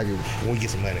money. When we get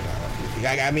some money.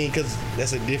 I mean, because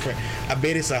that's a different. I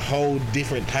bet it's a whole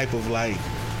different type of like.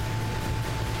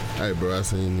 Hey, bro, I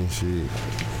seen this shit.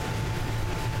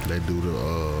 They do the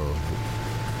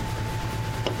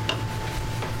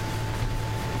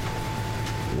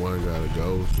one gotta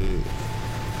go shit.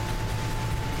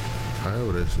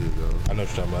 However that shit go. I know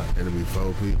what you're talking about. And it be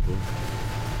 4 people.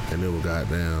 And it was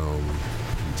goddamn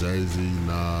Jay-Z,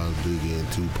 Nas, Biggie,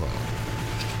 and Tupac.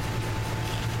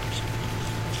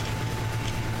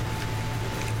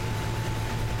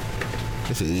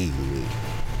 It's an easy week.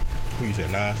 Who you said,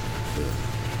 Nas? Yeah.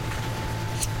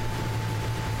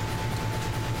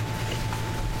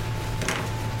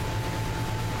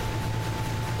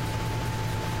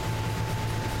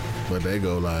 But they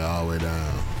go like all the way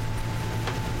down.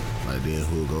 Like then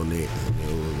who'll go next? And then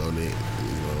who'll go next? You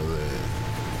know what I'm saying?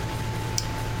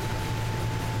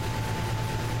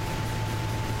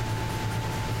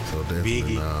 So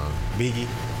definitely Biggie.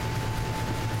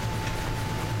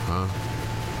 Huh?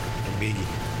 Biggie.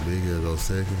 Biggie will go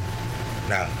second?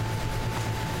 Nah.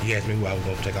 You asked me who I was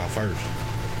gonna take off first.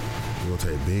 You gonna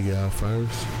take Biggie out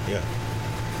first? Yeah.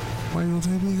 Why you gonna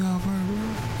take Biggie out first, bro?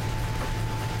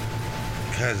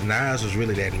 Because Nas was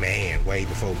really that man way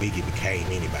before Biggie became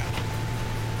anybody.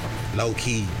 Low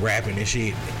key rapping and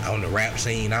shit on the rap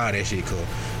scene, all that shit cool.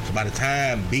 So by the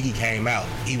time Biggie came out,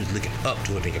 he was looking up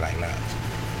to a nigga like Nas.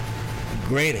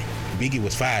 Granted, Biggie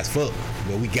was fire as fuck,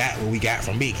 but we got what we got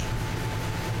from Biggie.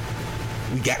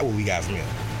 We got what we got from him.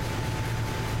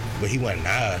 But he wasn't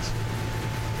Nas.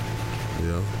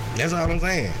 Yeah. That's all I'm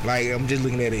saying. Like, I'm just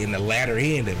looking at it in the latter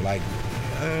end of like,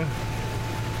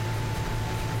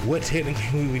 what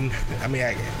technically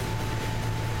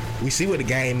we see what the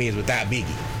game is without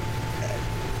Biggie.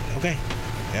 Okay.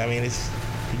 I mean,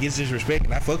 he gets his respect,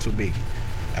 and I fucks with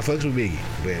Biggie.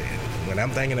 But when I'm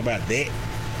thinking about that,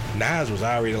 Nas was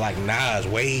already like Nas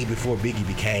way before Biggie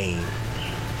became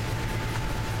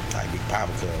like Big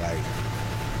Papa. Like,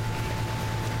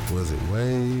 was it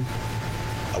way?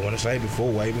 I want to say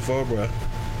way before, bro.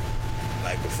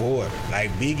 Like before,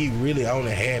 like Biggie really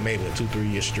only had maybe a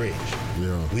 2-3 year stretch.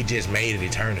 Yeah. We just made it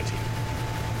eternity.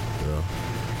 Yeah.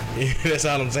 That's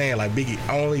all I'm saying. Like Biggie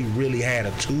only really had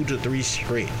a 2 to 3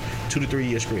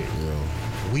 year stretch.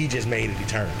 Yeah. We just made it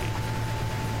eternity.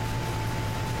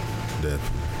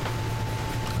 Definitely.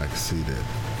 I can see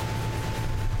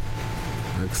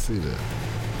that.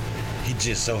 He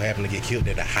just so happened to get killed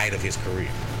at the height of his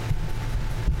career.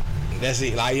 That's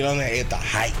it. Like, you know what I'm saying? At the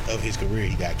height of his career,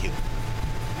 he got killed.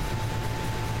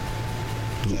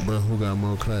 But who got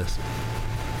more classics?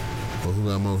 Or who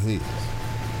got more hits?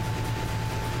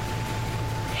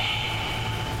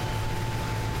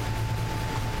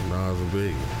 Nas and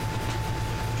Biggie.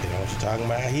 You know what you're talking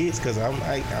about hits? Because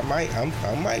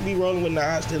I might be rolling with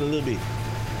Nas still a little bit.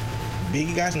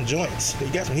 Biggie got some joints. He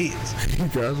got some hits. He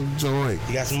got some joints.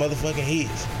 He got some motherfucking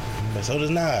hits. But so does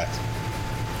Nas.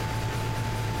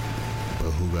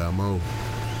 But who got more?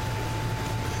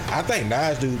 I think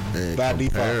Nas do by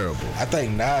default. I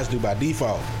think Nas do by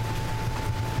default.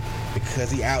 Because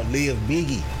he outlived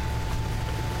Biggie.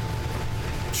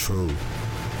 True.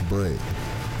 But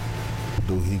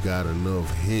do he got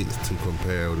enough hits to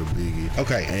compare with Biggie?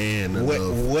 Okay. And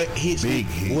what hits? Big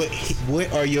hits.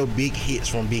 What are your big hits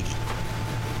from Biggie?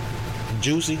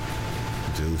 Juicy.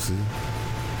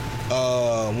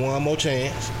 One More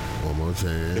Chance.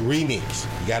 The remix.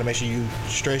 You gotta make sure you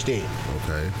stretch that.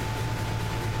 Okay.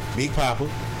 Big Papa.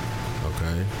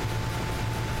 Okay.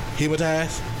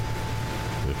 Hypnotize.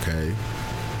 Okay.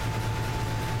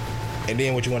 And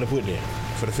then what you want to put there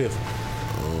for the fifth?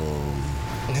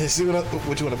 See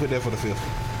what you want to put there for the fifth?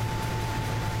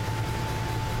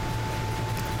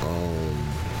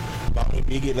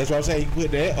 Biggie. That's what I'm saying. You can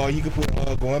put that, or you can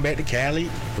put Going Back to Cali.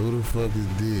 Who the fuck is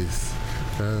this?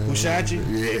 Who shot you?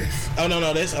 Yes. Oh no,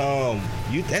 that's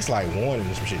that's like warning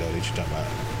or some shit though that you talking about.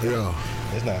 Yeah.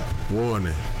 That's not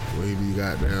warning. Where he be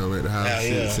got down at the house,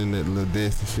 sitting at the little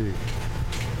desk and shit.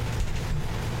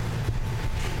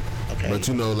 Okay. But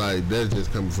you know, like that's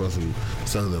just coming from some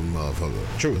southern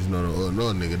motherfucker. True. You know,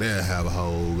 another nigga they'll have a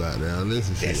whole goddamn list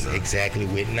and shit. That's exactly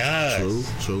with Nas.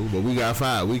 True. But we got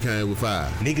 5. We came with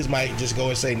 5. Niggas might just go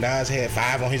and say Nas had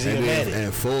 5 on his Illmatic.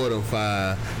 And 4 of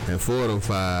them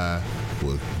 5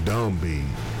 was dumb beat.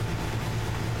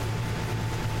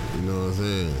 You know what I'm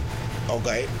saying?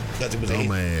 Okay. Because it was he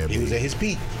was at his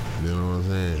peak. You know what I'm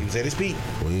saying? He was at his peak.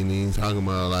 We ain't even talking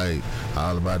about like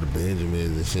all about the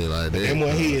Benjamins and shit like that. Them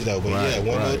one his though, but right, yeah,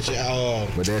 one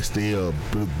right. But that's still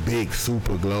big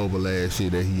super global ass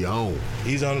shit that he on.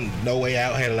 He's on No Way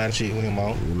Out, had a lot of shit with him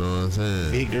on. You know what I'm saying?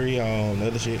 Victory on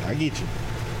other shit. I get you.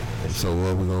 So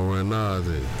what we gonna run Nas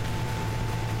at?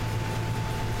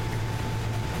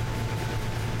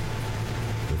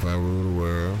 If I Rule the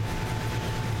World.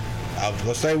 I was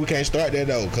gonna say we can't start that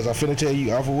though, cause I'm finna tell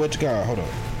you off of what you call. Hold on.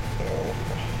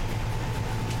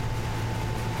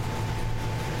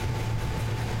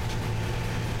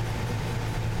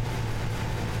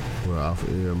 Well, off of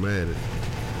Illmatic.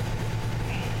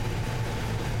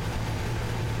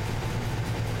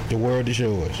 The world is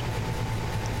yours.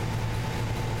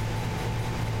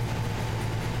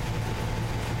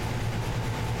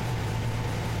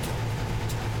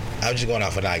 I was just going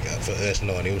off of like for us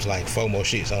knowing it was like 4 more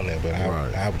shits on there, but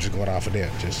I was just going off of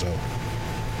that just so.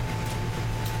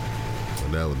 So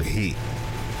that was the heat.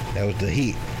 That was the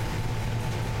heat.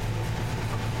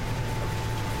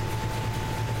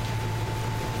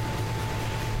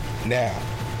 Now,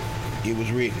 it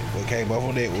was written. What came up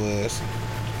on that was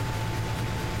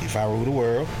If I Rule the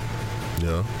World.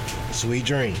 Yeah. Sweet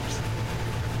Dreams.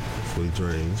 Sweet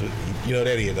Dreams. So, you know what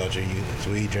that is, don't you?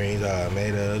 Sweet Dreams are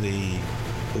made of the.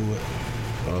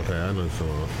 Okay, I know the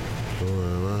song.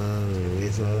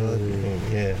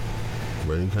 Yeah.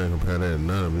 But you can't compare that to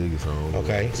none of Biggie's songs.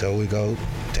 Okay, so we go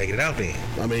take it out then.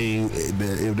 I mean,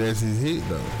 if that's his hit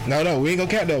though. No, we ain't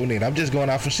gonna count that one then. I'm just going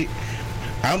off of shit.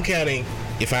 I'm counting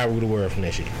If I Rule the World from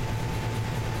that shit.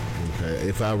 Okay,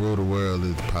 If I Rule the World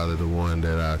is probably the one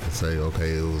that I could say,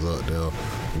 okay, it was up there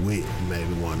with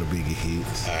maybe one of the Biggie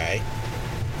hits. All right.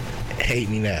 Hate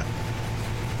Me Now.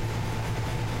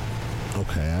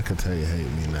 Okay, I could tell you Hate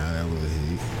Me Now. That was a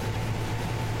hit.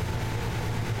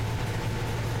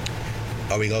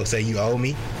 Are we gonna say You Owe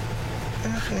Me?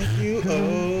 I think you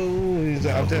owe. We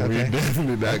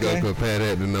definitely not gonna compare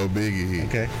that to no Biggie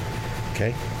hit.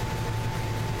 Okay.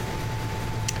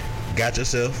 Got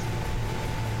Yourself.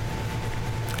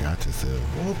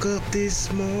 Woke up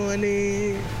this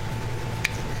morning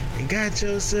and got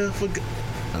yourself a.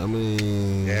 I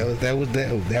mean,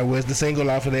 that was the single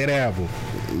off of that album.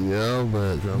 Yeah,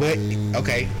 but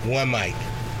okay, One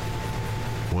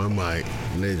Mic,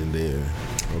 legendary.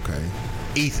 Okay,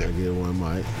 Ether. I get One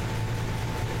Mic.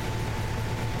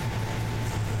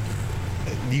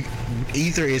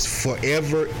 Ether is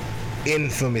forever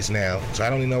infamous now, so I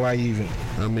don't even know why you even.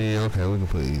 I mean, okay, we can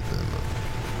put Ether in there.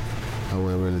 I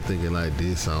wasn't really thinking like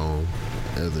this song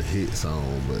as a hit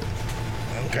song, but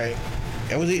okay,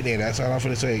 that was it then. That's all I'm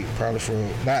gonna say. Probably for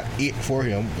not it for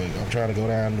him, but I'm trying to go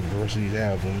down the rest of these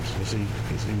albums to see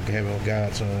if we can have it on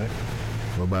Godson.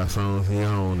 What about songs he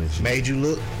own and shit? Made You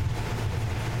Look.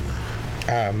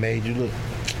 I Made You Look.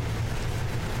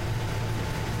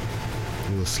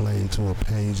 You a slave to a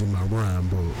page in my rhyme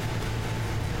book.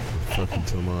 Fucking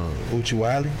to my Uchi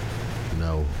Wally?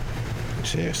 No.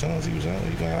 Share songs he was on.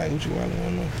 You gonna like Uchi Wally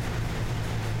one more?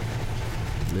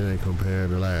 It ain't compared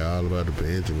to like All About the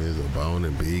Benjamins or Bone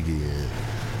and Biggie and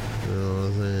you know what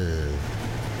I'm saying?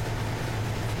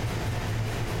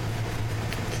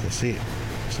 That's it.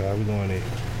 So how we going there?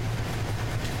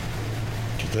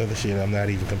 Just other shit I'm not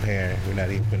even comparing. We're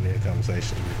not even putting in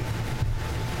conversations with it.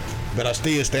 But I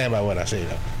still stand by what I say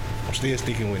though. I'm still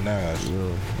sticking with Nas.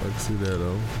 Yeah, I can see that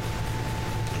though.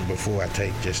 Before I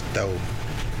just throw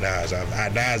Nas off.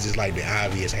 Nas is like the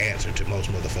obvious answer to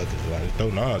most motherfuckers. Like throw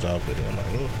Nas off, but I'm like,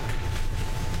 oh.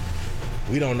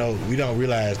 We don't know. We don't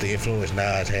realize the influence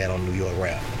Nas had on New York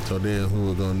rap. So then who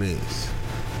will go next?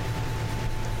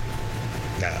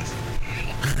 Nas.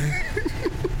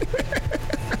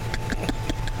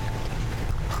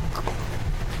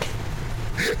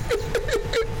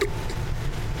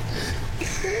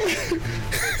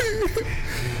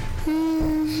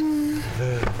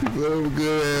 Well,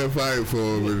 good ass fight for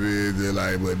him, and then just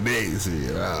like, but next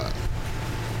shit.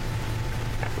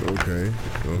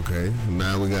 Okay.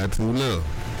 Now we got 2 left.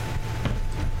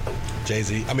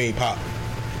 Jay-Z. I mean, Pop.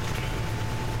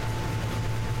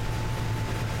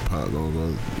 Pop gonna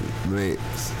go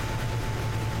next.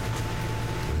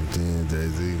 And then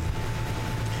Jay-Z.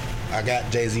 I got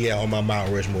Jay-Z on my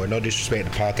Mount Rushmore. No disrespect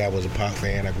to Pac. I was a Pac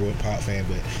fan. I grew up Pac fan,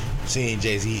 but seeing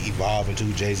Jay-Z evolve into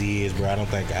who Jay-Z is, bro, I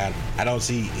don't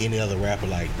see any other rapper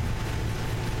like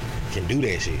can do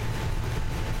that shit.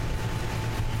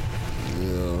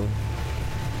 Yeah.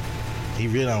 He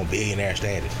really on billionaire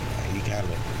status. Like, he kind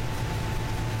of.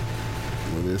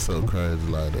 But it's so crazy,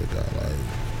 like they got like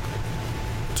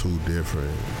two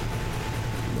different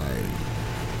like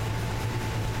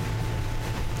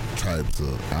types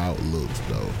of outlooks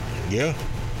though. Yeah.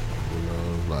 You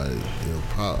know, like if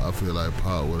Pop, I feel like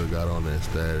Pop would have got on that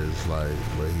status like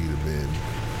where he'd have been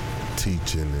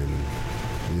teaching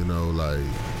and, you know, like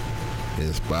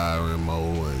inspiring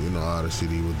more and, you know, all the shit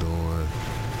he was doing.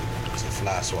 It's a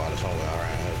fly swatter somewhere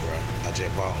around here, bro. I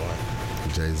just bought one.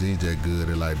 Jay-Z just good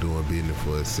at like doing business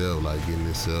for himself, like getting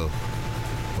himself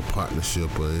a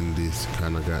partnership or in this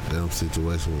kind of goddamn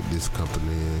situation with this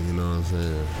company, and you know what I'm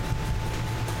saying?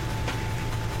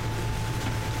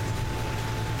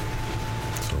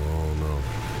 So I don't know.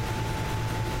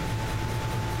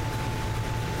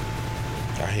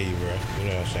 I hear you, bro. You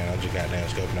know what I'm saying? I just got down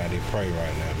scoping out there pray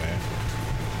right now, man.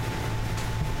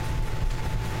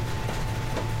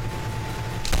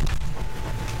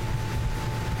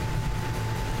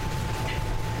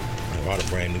 I bought a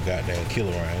brand new goddamn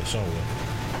killer around here somewhere.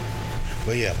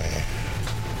 But yeah, man.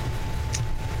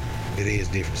 It is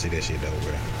different to see that shit though,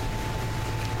 bro.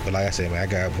 But like I said, man, I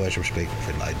got a bunch of respect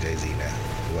for like Jay-Z now.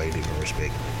 Way different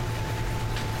respect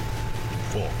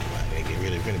for him. Like, nigga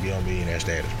really finna be on millionaire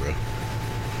status, bro.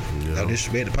 Yeah. No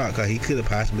disrespect to Pac, cause he could have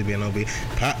possibly been on big.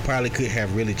 Pac probably could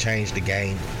have really changed the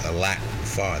game a lot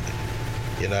farther.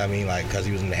 You know what I mean? Like, cause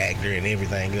he was an actor and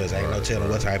everything else. Ain't no telling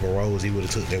what type of roles he would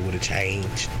have took that would have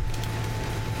changed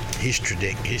his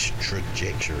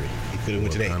trajectory. He could have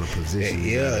went to that. Kind of position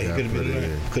he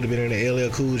could have been in the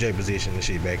LL Cool J position and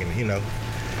shit back in, you know,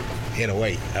 in a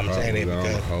way. I'm Pop saying that was on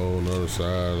because a whole nother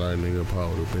side, like nigga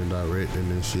Pop would have been directing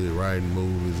and shit, writing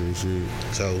movies and shit.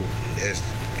 so that's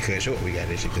cut short. We got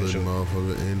this shit cut Putting short.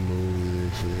 motherfucker in movies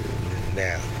and shit.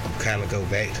 Now, kind of go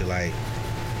back to like,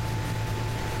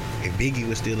 if Biggie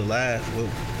was still alive,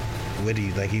 what do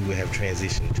you think he would have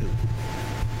transitioned to?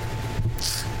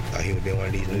 Like he would have been one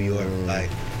of these New York, like.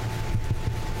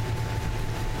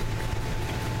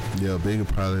 Yeah, Biggie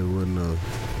probably wouldn't have.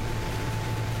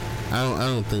 I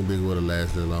don't think Biggie would have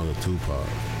lasted as long as Tupac.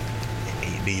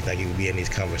 Do you think he would be in this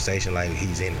conversation like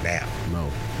he's in now? No,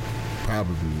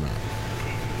 probably not.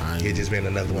 It's just been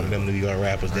another one of them New York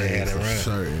rappers that had it run.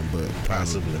 Certain, but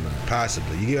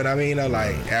Possibly. You get what I mean? You know,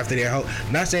 like after that whole.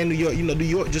 Not saying New York. You know, New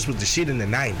York just was the shit in the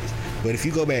 '90s. But if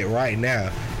you go back right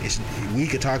now, we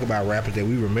could talk about rappers that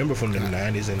we remember from the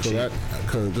 '90s and shit.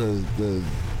 Because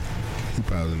he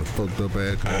probably in a fucked up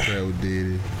ass contract with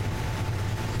Diddy.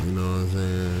 You know what I'm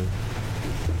saying?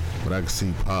 But I can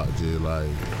see Pop just like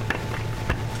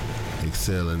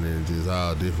excelling in just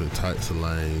all different types of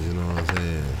lanes. You know what I'm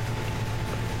saying?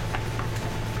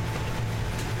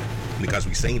 Because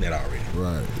we seen that already.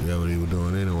 Right. That's what he was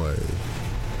doing anyway.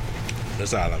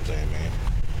 That's all I'm saying, man.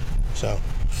 So,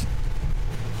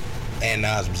 and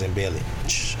Nas was in Belly.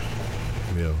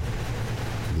 Yeah.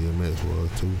 DMX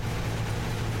was too.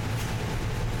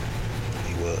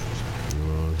 He was. You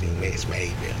know what I'm saying? DMX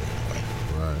made Belly.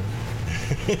 Right.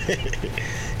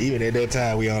 Even at that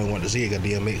time, we only wanted to see it got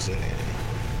DMX in there.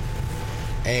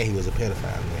 And he was a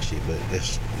pedophile and that shit, but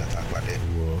let's not talk about that.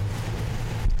 Well,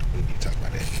 we need to talk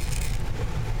about that.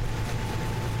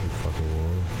 Fucking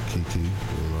war. Kiki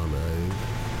was on the age.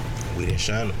 We didn't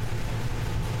shun him.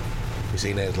 We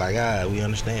seen that it's like, we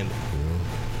understand it.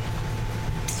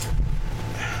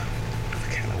 What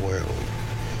kind of world?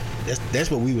 That's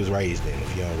what we was raised in,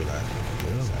 if you don't realize it.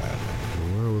 The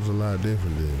world was a lot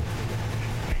different then.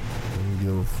 We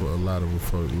give a lot of a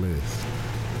fuck less.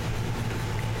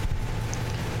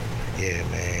 Yeah,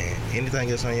 man. Anything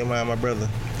else on your mind, my brother?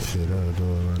 Shit, I was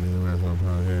doing my nigga rap on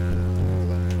podcast.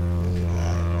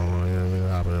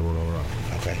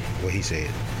 Okay, what he said.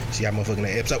 See how motherfucking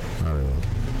that episode?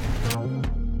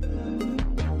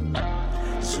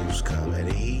 Zeus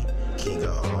Comedy, King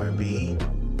of R&B.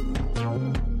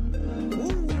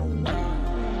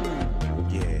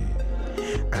 Yeah,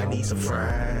 I need some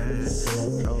fries.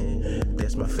 Oh,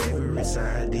 that's my favorite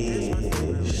side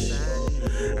dish.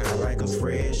 I like them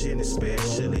fresh and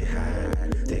especially hot.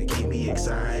 That keep me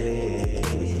excited.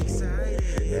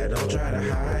 Yeah, don't try to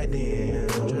hide them.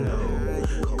 No,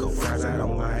 Cocoa fries, I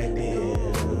don't like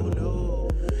them. No,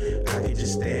 I can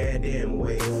just stand and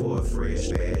wait for a fresh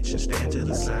batch and stand to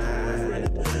the side.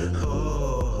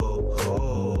 Ho, ho,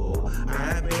 ho,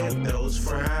 I've been Damn, those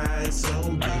fries so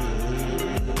good,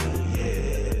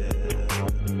 yeah.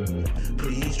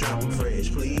 Please drop them fresh,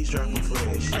 please drop them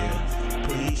fresh, yeah.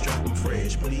 Please drop them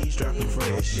fresh, please drop them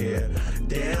fresh, yeah.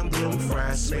 Damn, them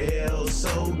fries smell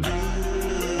so good.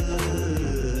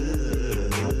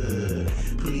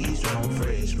 Please drop them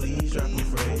fresh, please drop them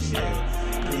fresh,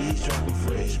 yeah. Please drop them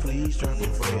fresh, please drop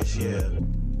them fresh, yeah.